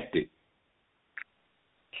connected.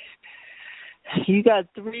 You got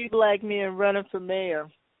 3 black men running for mayor.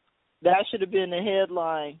 That should have been the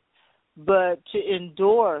headline. But to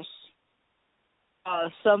endorse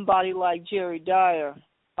somebody like Jerry Dyer,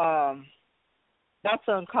 that's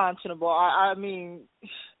unconscionable. I mean,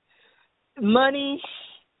 money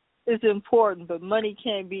is important, but money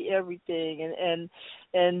can't be everything.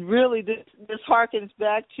 And really, this harkens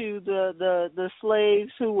back to the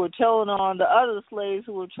slaves who were telling on the other slaves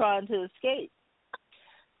who were trying to escape.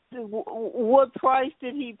 What price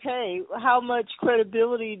did he pay? How much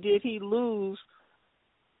credibility did he lose?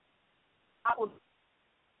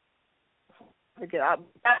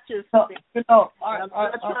 That's just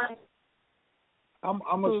I'm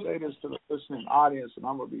gonna say this to the listening audience, and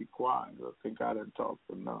I'm gonna be quiet. I think I didn't talk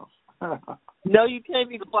enough. No, you can't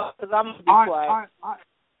be quiet because I'm gonna be quiet.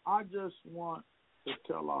 I just want to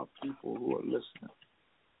tell our people who are listening,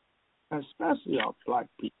 and especially our black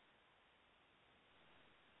people,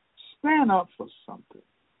 stand up for something.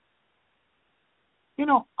 You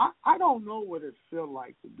know, I don't know what it feels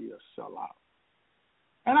like to be a sellout.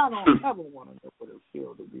 And I don't ever want to know what it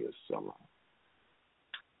feels to be a sellout.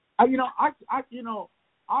 I'd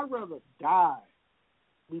rather die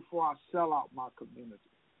before I sell out my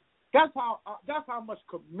community. That's how much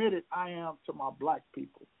committed I am to my black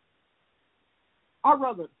people. I'd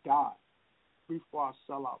rather die before I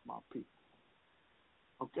sell out my people.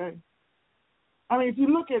 Okay? I mean, if you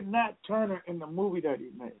look at Nat Turner in the movie that he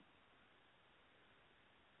made,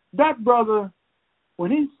 that brother,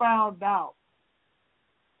 when he found out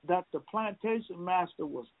that the plantation master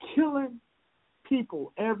was killing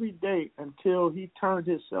people every day until he turned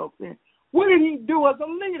himself in, what did he do as a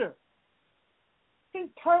leader? He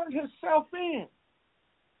turned himself in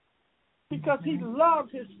because he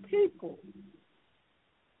loved his people.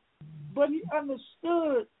 But he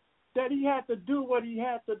understood that he had to do what he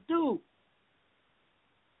had to do.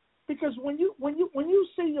 Because when you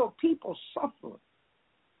see your people suffering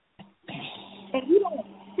and you don't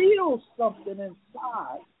feel something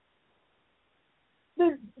inside,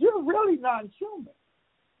 then you're really not human.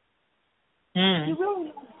 You're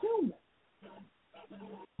really not human.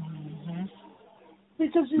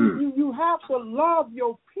 Because you have to love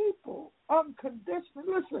your people unconditionally.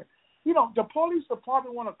 Listen, the police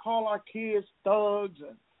department want to call our kids thugs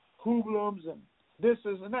and hoodlums and this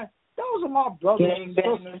and that. Those are my brothers and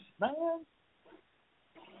sisters, man.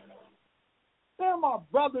 They're my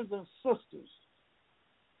brothers and sisters.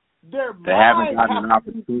 They haven't gotten an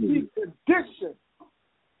opportunity. Condition.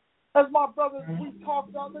 As my brothers, we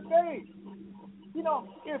talked the other day.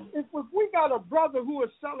 If we got a brother who is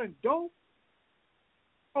selling dope,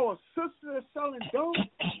 or a sister that's selling dope,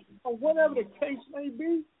 or whatever the case may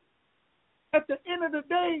be, at the end of the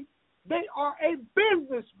day, they are a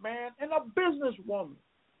businessman and a businesswoman.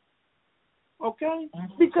 Okay?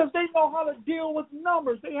 Because they know how to deal with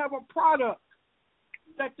numbers. They have a product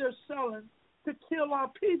that they're selling to kill our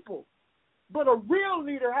people. But a real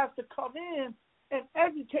leader has to come in and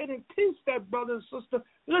educate and teach that brother and sister.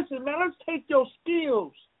 Listen, man, let's take your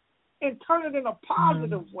skills and turn it in a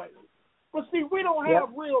positive way. But see, we don't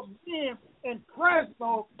have real men in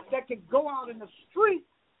Fresno that can go out in the street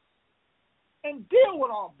and deal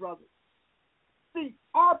with our brothers. See,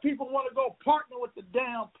 our people want to go partner with the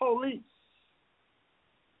damn police.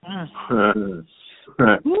 And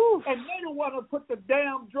they don't want to put the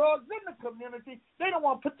damn drugs in the community. They don't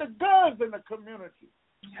want to put the guns in the community.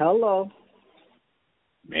 Hello.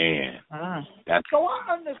 Man. So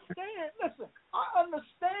I understand. Listen, I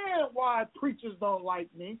understand why preachers don't like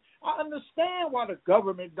me. I understand why the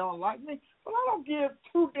government don't like me. But I don't give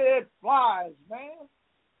 2 dead flies, man.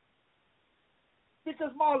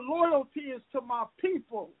 Because my loyalty is to my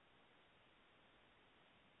people.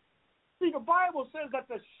 See, the Bible says that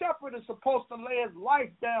the shepherd is supposed to lay his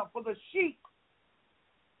life down for the sheep.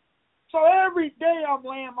 So every day I'm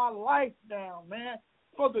laying my life down, man,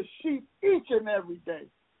 for the sheep each and every day.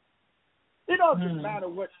 It doesn't matter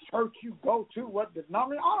what church you go to, what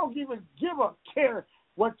denomination. I don't even give a care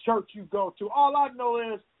what church you go to. All I know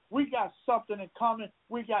is we got something in common.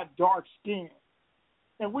 We got dark skin.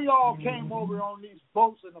 And we all came over on these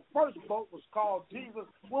boats, and the first boat was called Jesus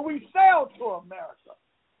when we sailed to America.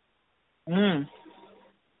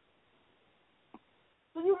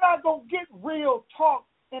 So you're not going to get real talk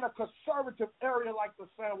in a conservative area like the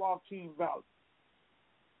San Joaquin Valley.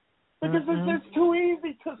 Because it's just too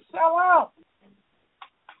easy to sell out.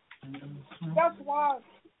 That's why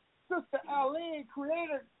Sister Aline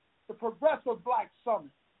created the Progressive Black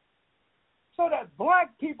Summit. so that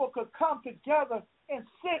black people could come together and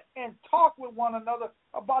sit and talk with one another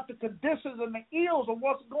about the conditions and the ills of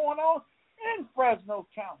what's going on in Fresno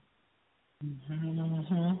County.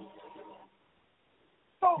 Mm-hmm.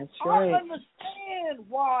 So That's right. I understand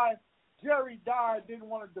why Jerry Dyer didn't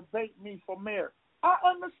want to debate me for mayor. I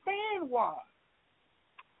understand why.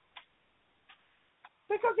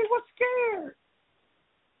 Because he was scared.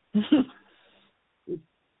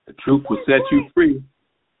 The truth will set you free.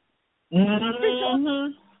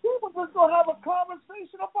 Mm-hmm. We were just going to have a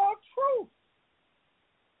conversation about truth.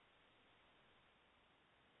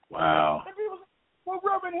 Wow. And people say, well,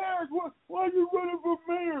 Reverend Harris, why are you running for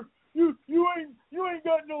mayor? You ain't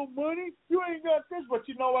got no money. You ain't got this. But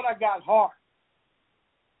you know what? I got heart.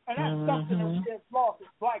 And that's something that we have lost as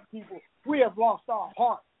black people. We have lost our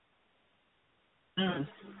heart. Mm.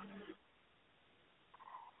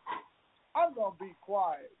 I'm going to be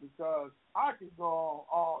quiet because I can go on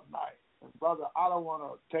all night. And, brother, I don't want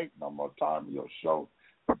to take no more time of your show.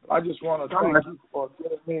 I just want to thank you for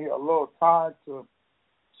giving me a little time to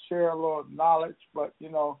share a little knowledge. But, you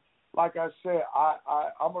know, like I said,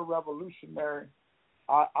 I'm a revolutionary.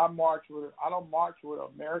 I don't march with an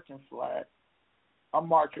American flag. I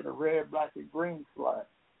march with a red, black, and green flag.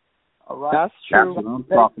 All right? That's true. That's what I'm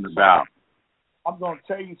talking about. I'm going to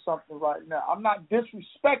tell you something right now. I'm not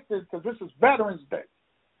disrespected because this is Veterans Day.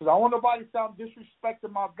 Because I don't want nobody to say I'm disrespecting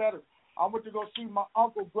my veterans. I went to go see my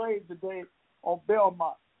Uncle Grave today on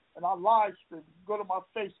Belmont, and I live streamed. Go to my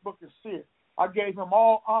Facebook and see it. I gave him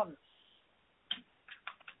all honors.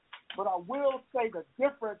 But I will say the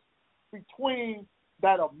difference between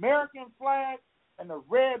that American flag and the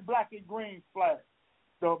red, black, and green flag.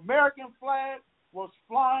 The American flag was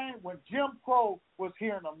flying when Jim Crow was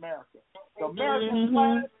here in America. The American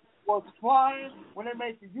flag was flying when they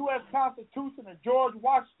made the U.S. Constitution and George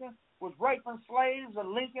Washington was raping slaves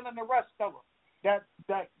and Lincoln and the rest of them. That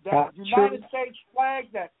United States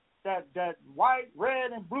flag, that white,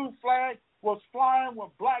 red, and blue flag was flying when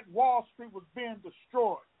Black Wall Street was being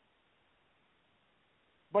destroyed.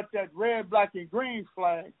 But that red, black, and green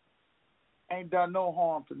flag ain't done no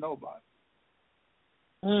harm to nobody.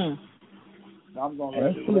 Mm. Now I'm going to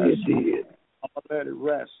let it rest. I'm going to let it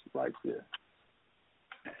rest right there.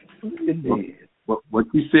 It did. What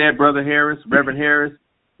you said, Brother Harris, Reverend Harris,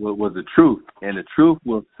 was the truth, and the truth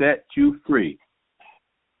will set you free.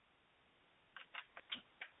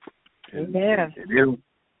 Yeah.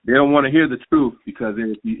 They don't want to hear the truth because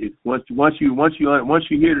once you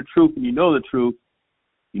hear the truth and you know the truth,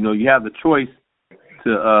 you know you have the choice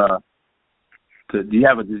you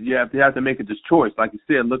have to make a choice. Like you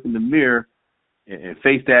said, look in the mirror and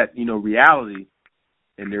face that reality.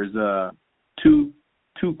 And there's two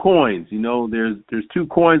coins. There's two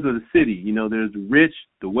coins of the city. There's the rich,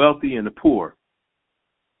 the wealthy, and the poor.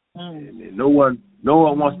 And no one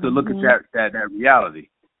wants to look at that reality.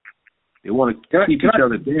 They want to keep each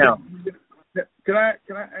other down. Can I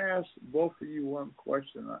ask both of you one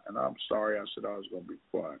question? And I'm sorry I said I was going to be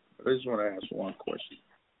quiet, but I just want to ask one question.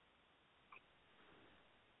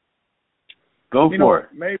 Go for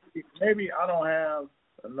it. Maybe I don't have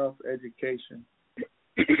enough education.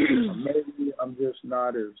 Maybe I'm just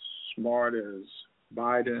not as smart as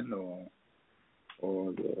Biden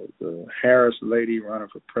or the Harris lady running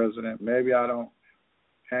for president. Maybe I don't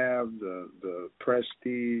have the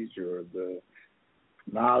prestige or the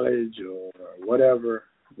knowledge or whatever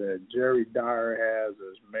that Jerry Dyer has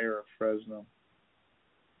as mayor of Fresno.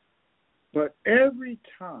 But every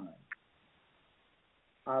time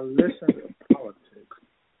I listen to politics,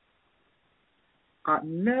 I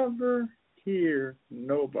never hear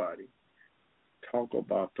nobody talk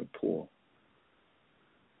about the poor.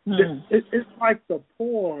 It's like the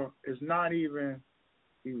poor is not even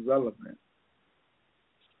irrelevant.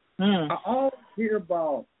 I always hear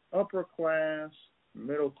about upper class,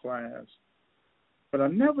 middle class, but I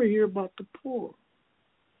never hear about the poor.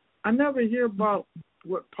 I never hear about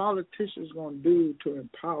what politicians are going to do to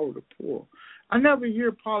empower the poor. I never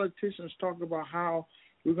hear politicians talk about how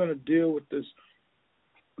we're going to deal with this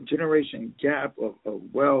generation gap of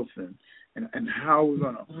wealth and how we're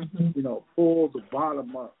going to pull the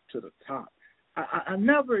bottom up to the top. I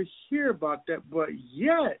never hear about that, but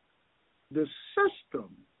yet the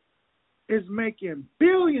system is making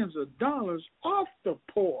billions of dollars off the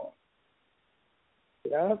poor.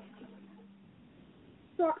 Yeah.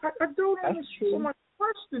 So I don't understand. So my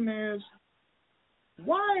question is,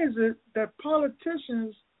 why is it that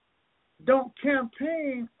politicians don't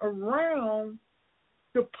campaign around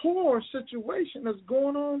the poor situation that's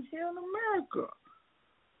going on here in America?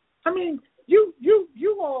 I mean, you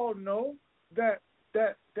all know that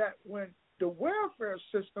when the welfare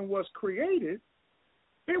system was created,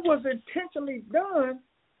 it was intentionally done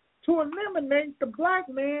to eliminate the black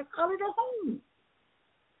man out of the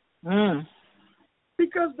home.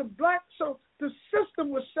 Because so the system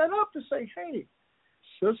was set up to say, hey,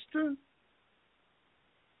 sister,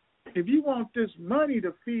 if you want this money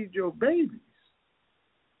to feed your babies,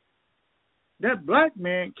 that black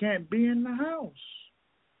man can't be in the house.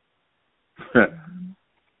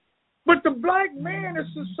 But the black man is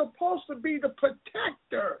supposed to be the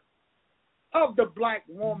protector of the black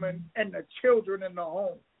woman and the children in the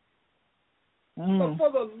home. But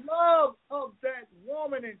for the love of that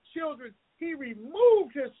woman and children, he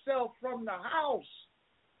removed himself from the house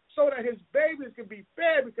so that his babies could be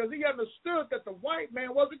fed, because he understood that the white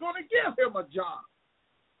man wasn't going to give him a job.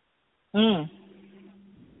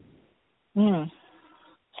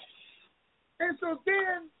 And so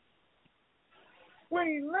then, when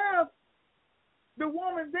he left, the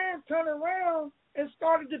woman then turned around and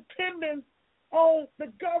started depending on the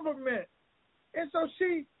government. And so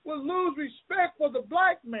she will lose respect for the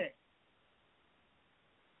black man.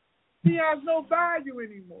 He has no value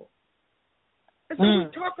anymore. And so we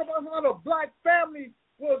talk about how the black family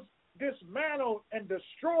was dismantled and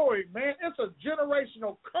destroyed, man. It's a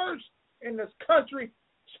generational curse in this country,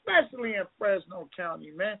 especially in Fresno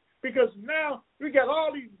County, man. Because now we got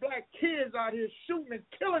all these black kids out here shooting and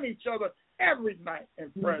killing each other every night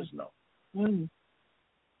in Fresno.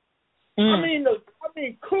 I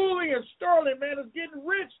mean, Cooley and Sterling, man, is getting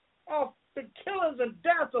rich off the killings and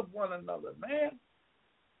deaths of one another, man.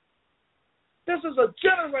 This is a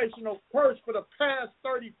generational curse for the past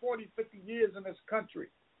 30, 40, 50 years in this country.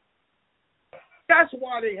 That's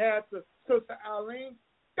why they had to, Sister Eileen,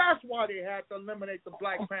 that's why they had to eliminate the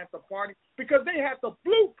Black Panther Party, because they had the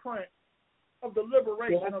blueprint of the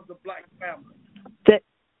liberation of the black family.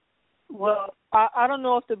 Well, I don't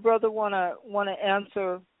know if the brother wanna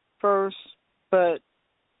answer first, but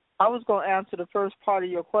I was going to answer the first part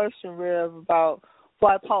of your question, Rev, about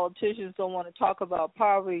why politicians don't want to talk about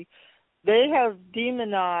poverty. They have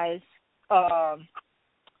demonized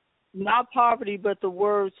not poverty, but the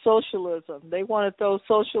word socialism. They want to throw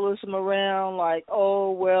socialism around like,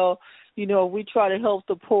 oh, well, you know, we try to help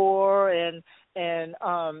the poor and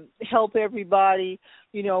help everybody.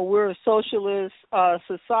 You know, we're a socialist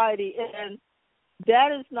society, and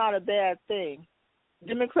that is not a bad thing.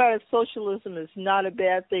 Democratic socialism is not a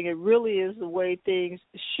bad thing. It really is the way things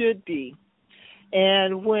should be.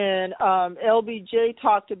 And when LBJ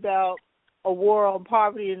talked about a war on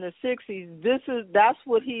poverty in the 60s, that's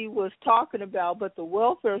what he was talking about. But the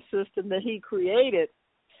welfare system that he created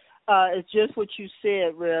is just what you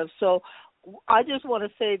said, Rev. So I just want to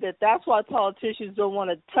say that that's why politicians don't want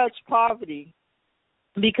to touch poverty,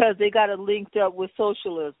 because they got it linked up with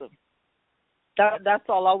socialism. That's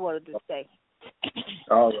all I wanted to say.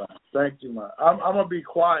 All right. Thank you, man. I'm going to be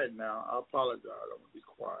quiet now. I apologize. I'm going to be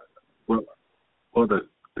quiet. Well,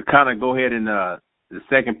 to kind of go ahead and the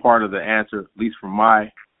second part of the answer, at least from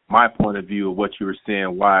my point of view of what you were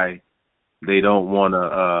saying, why they don't want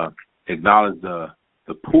to acknowledge the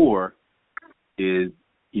poor is,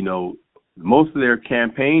 you know, most of their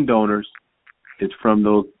campaign donors is from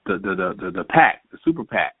those the PAC, the super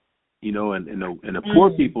PAC, you know, and the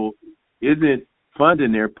poor people isn't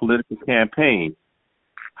funding their political campaign.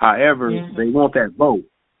 However, they want that vote.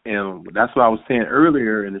 And that's what I was saying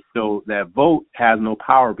earlier in the show, that vote has no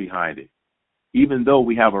power behind it. Even though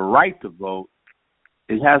we have a right to vote,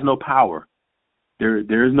 it has no power. There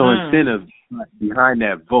is no incentive behind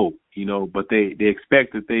that vote, you know, but they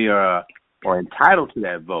expect that they are entitled to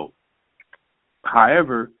that vote.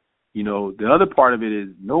 However, you know, the other part of it is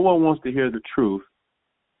no one wants to hear the truth.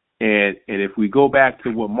 And if we go back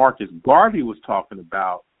to what Marcus Garvey was talking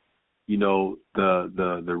about, you know,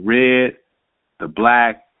 the red, the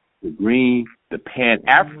black, the green, the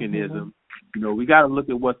Pan-Africanism, you know, we got to look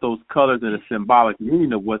at what those colors and the symbolic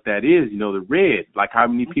meaning of what that is. You know, the red, like how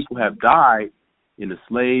many people have died in the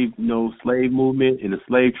slave movement, in the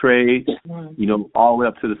slave trade, you know, all the way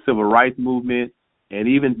up to the civil rights movement. And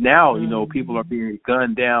even now, you know, people are being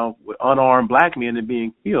gunned down with unarmed black men and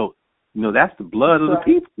being killed. You know, that's the blood of the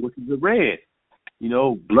people, which is the red. You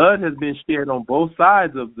know, blood has been shed on both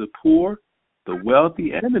sides of the poor, the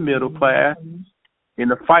wealthy, and the middle class in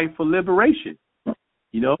the fight for liberation.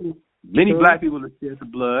 You know, many black people have shed the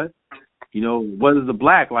blood. You know, what is the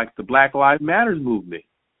black? Like the Black Lives Matters movement.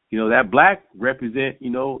 You know, that black represent, you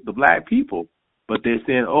know, the black people. But they're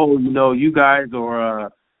saying, oh, you know, you guys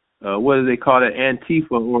are, what do they call that,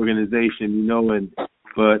 Antifa organization, you know,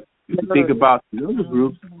 but you think about the other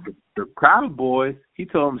groups, the Proud Boys, he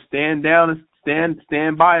told them stand down and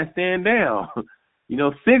stand by and stand down.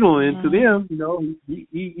 signaling to them,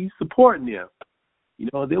 he's supporting them.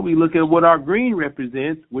 Then we look at what our green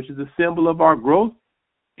represents, which is a symbol of our growth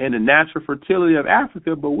and the natural fertility of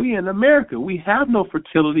Africa. But we in America, we have no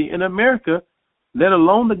fertility in America, let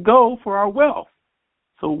alone the goal for our wealth.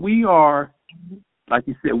 So we are, like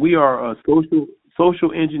you said, we are a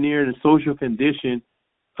social engineered and social conditioned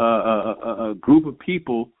a group of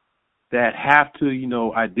people that have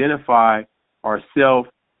to, identify ourselves.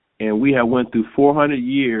 And we have went through 400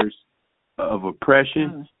 years of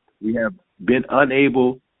oppression. We have been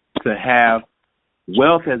unable to have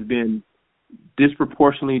wealth has been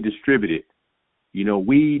disproportionately distributed.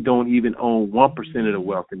 We don't even own 1% of the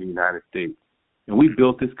wealth in the United States. And we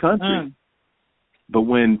built this country. But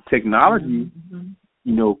when technology,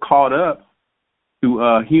 caught up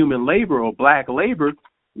to human labor or black labor,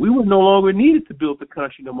 we were no longer needed to build the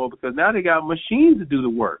country no more, because now they got machines to do the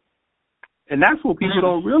work. And that's what people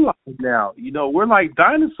don't realize now. We're like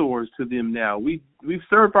dinosaurs to them now. We've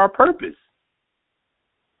served our purpose.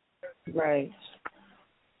 Right.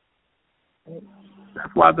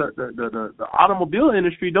 That's why the automobile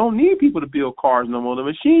industry don't need people to build cars no more. The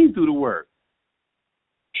machines do the work.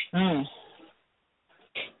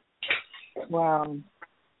 Wow.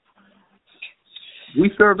 We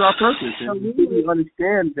served our purpose, and we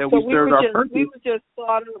understand that we served our purpose.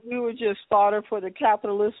 We were just fodder for the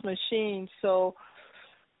capitalist machine. So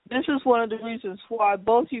this is one of the reasons why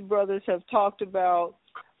both you brothers have talked about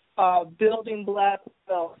building black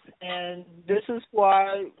wealth, and this is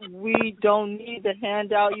why we don't need the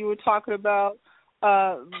handout you were talking about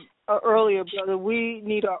earlier, brother. We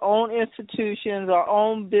need our own institutions, our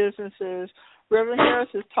own businesses. Reverend Harris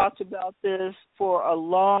has talked about this for a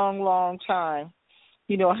long, long time.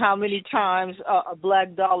 How many times a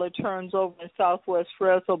black dollar turns over in Southwest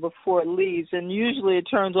Fresno before it leaves, and usually it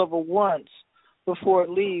turns over once before it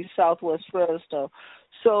leaves Southwest Fresno.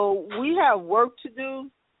 So we have work to do,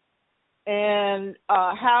 and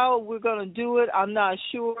how we're going to do it, I'm not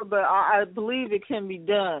sure, but I believe it can be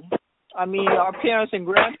done. I mean, our parents and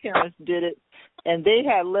grandparents did it, and they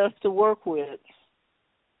had less to work with.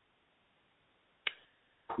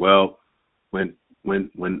 Well, when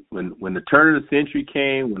the turn of the century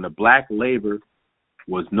came, when the black labor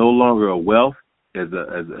was no longer a wealth as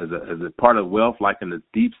a part of wealth, like in the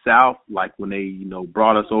Deep South, like when they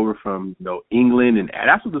brought us over from England, and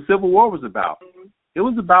that's what the Civil War was about. It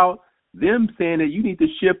was about them saying that you need to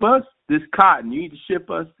ship us this cotton, you need to ship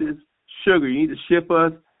us this sugar, you need to ship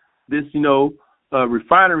us this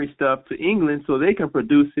refinery stuff to England so they can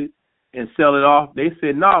produce it and sell it off. They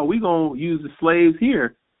said, no, we're gonna use the slaves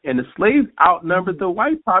here. And the slaves outnumbered the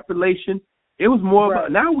white population. It was more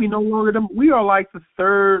about, now we no longer we are like the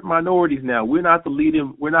third minorities now. We're not the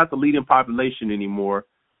leading population anymore.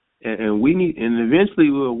 And we need, and eventually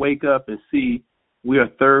we'll wake up and see we are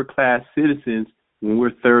third class citizens when we're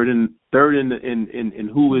third in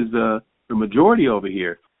who is the majority over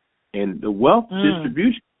here. And the wealth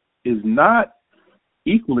distribution is not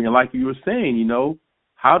equally, and like you were saying,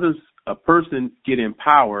 how does a person get in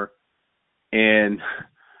power and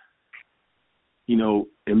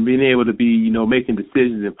and being able to be, making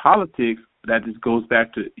decisions in politics? That just goes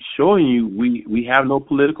back to showing you we have no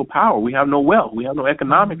political power. We have no wealth. We have no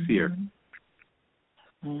economics here.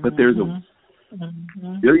 But there's a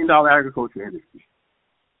billion-dollar agriculture industry.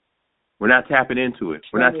 We're not tapping into it.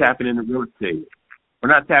 We're not tapping into real estate. We're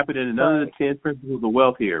not tapping into none of the 10 principles of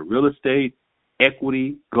wealth here. Real estate,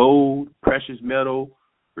 equity, gold, precious metal,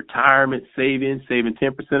 retirement, saving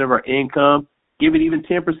 10% of our income, giving even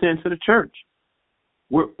 10% to the church.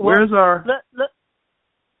 Where's our...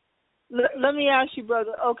 Let me ask you,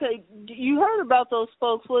 brother. Okay, you heard about those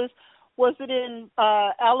folks. Was it in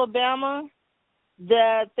Alabama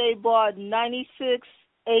that they bought 96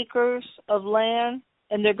 acres of land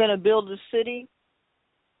and they're going to build a city?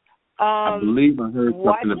 I believe I heard something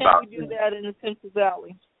about that. Why can't we do that in the Central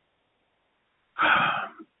Valley?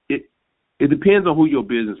 It depends on who your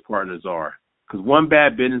business partners are. Because one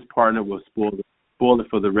bad business partner will spoil it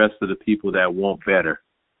for the rest of the people that want better.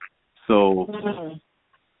 So,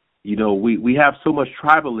 we have so much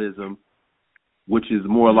tribalism, which is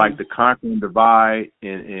more like the conquer and divide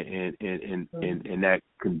and that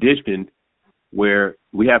condition where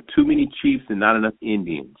we have too many chiefs and not enough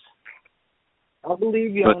Indians. I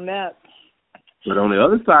believe you on that. But on the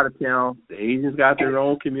other side of town, the Asians got their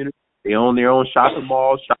own community. They own their own shopping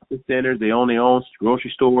malls, shopping centers. They own their own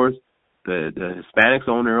grocery stores. The Hispanics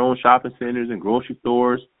own their own shopping centers and grocery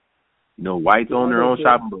stores. Whites own their own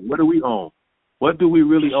shopping. But what do we own? What do we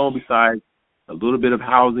really own besides a little bit of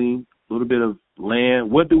housing, a little bit of land?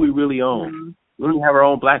 What do we really own? We don't have our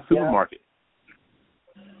own black supermarket.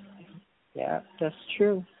 Yeah, that's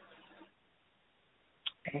true.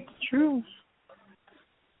 That's true.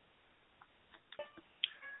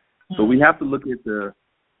 So we have to look at the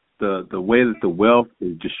way that the wealth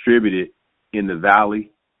is distributed in the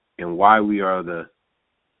valley, and why we are the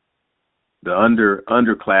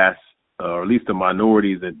underclass, or at least the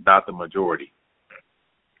minorities, and not the majority.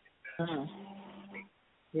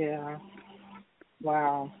 Yeah.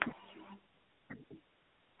 Wow.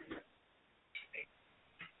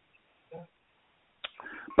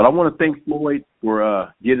 But I want to thank Floyd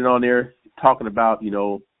for getting on there, talking about, you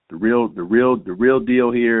know, the real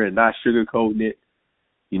deal here, and not sugarcoating it.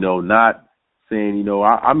 You know, not saying, you know,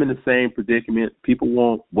 I'm in the same predicament. People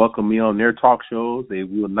won't welcome me on their talk shows. They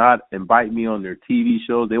will not invite me on their TV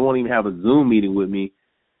shows. They won't even have a Zoom meeting with me,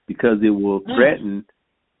 because it will threaten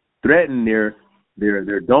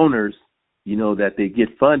their donors, you know, that they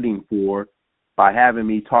get funding for, by having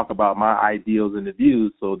me talk about my ideals and the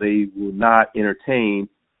views. So they will not entertain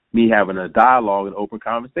me having a dialogue and open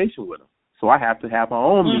conversation with them. So I have to have my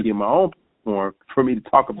own media, my own platform, for me to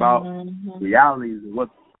talk about realities and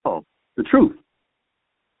what's wrong, the truth.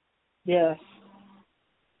 Yes.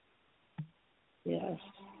 Yes.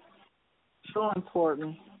 So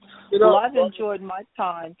important. Well, I've enjoyed my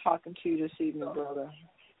time talking to you this evening, brother.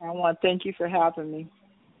 I want to thank you for having me.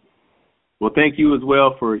 Well, thank you as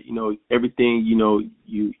well for, you know, everything, you know,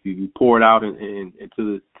 you poured out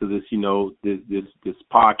into this, you know, this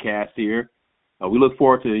podcast here. We look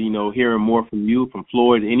forward to, you know, hearing more from you, from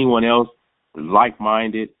Floyd, anyone else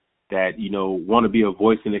like-minded that, you know, want to be a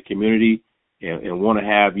voice in the community, and want to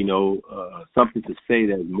have, you know, something to say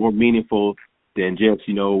that is more meaningful than just,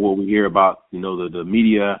 you know, what we hear about, you know, the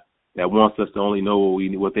media that wants us to only know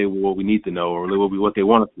what we need to know, or what they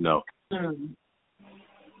want us to know.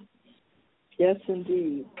 Yes,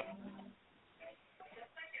 indeed.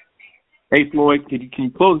 Hey, Floyd, can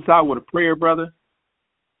you close us out with a prayer, brother?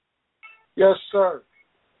 Yes, sir.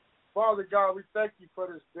 Father God, we thank you for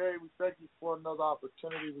this day. We thank you for another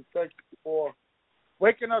opportunity. We thank you for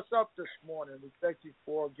waking us up this morning. We thank you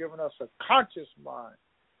for giving us a conscious mind.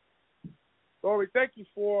 Lord, we thank you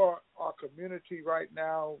for our community right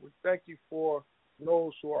now. We thank you for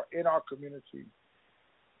those who are in our community.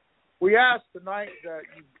 We ask tonight that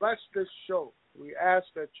you bless this show. We ask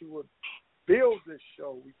that you would build this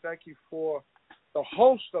show. We thank you for the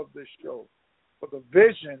host of this show, for the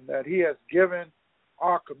vision that he has given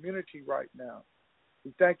our community right now.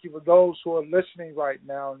 We thank you for those who are listening right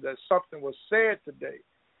now, and that something was said today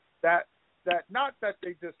that not that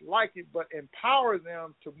they just like it, but empower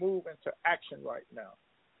them to move into action right now.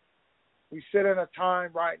 We sit in a time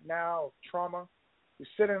right now of trauma. We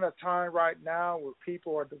sit in a time right now where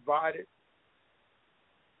people are divided.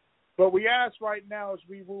 But we ask right now, as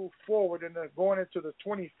we move forward and going into the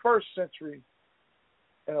 21st century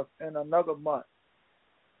in another month,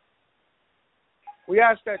 we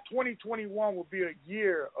ask that 2021 will be a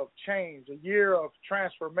year of change, a year of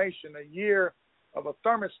transformation, a year of a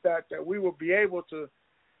thermostat that we will be able to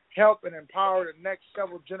help and empower the next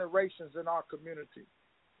several generations in our community.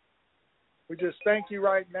 We just thank you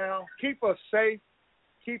right now. Keep us safe.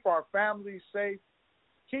 Keep our families safe.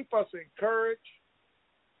 Keep us encouraged.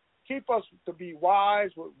 Keep us to be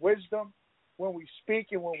wise with wisdom when we speak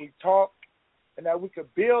and when we talk, and that we can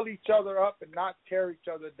build each other up and not tear each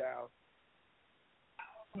other down.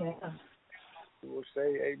 Yeah. We will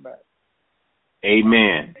say amen.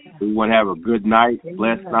 Amen. We want to have a good night,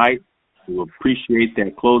 blessed night. We appreciate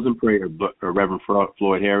that closing prayer, Reverend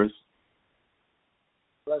Floyd Harris.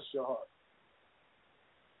 Bless your heart.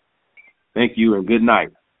 Thank you and good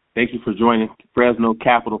night. Thank you for joining Fresno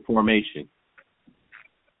Capital Formation.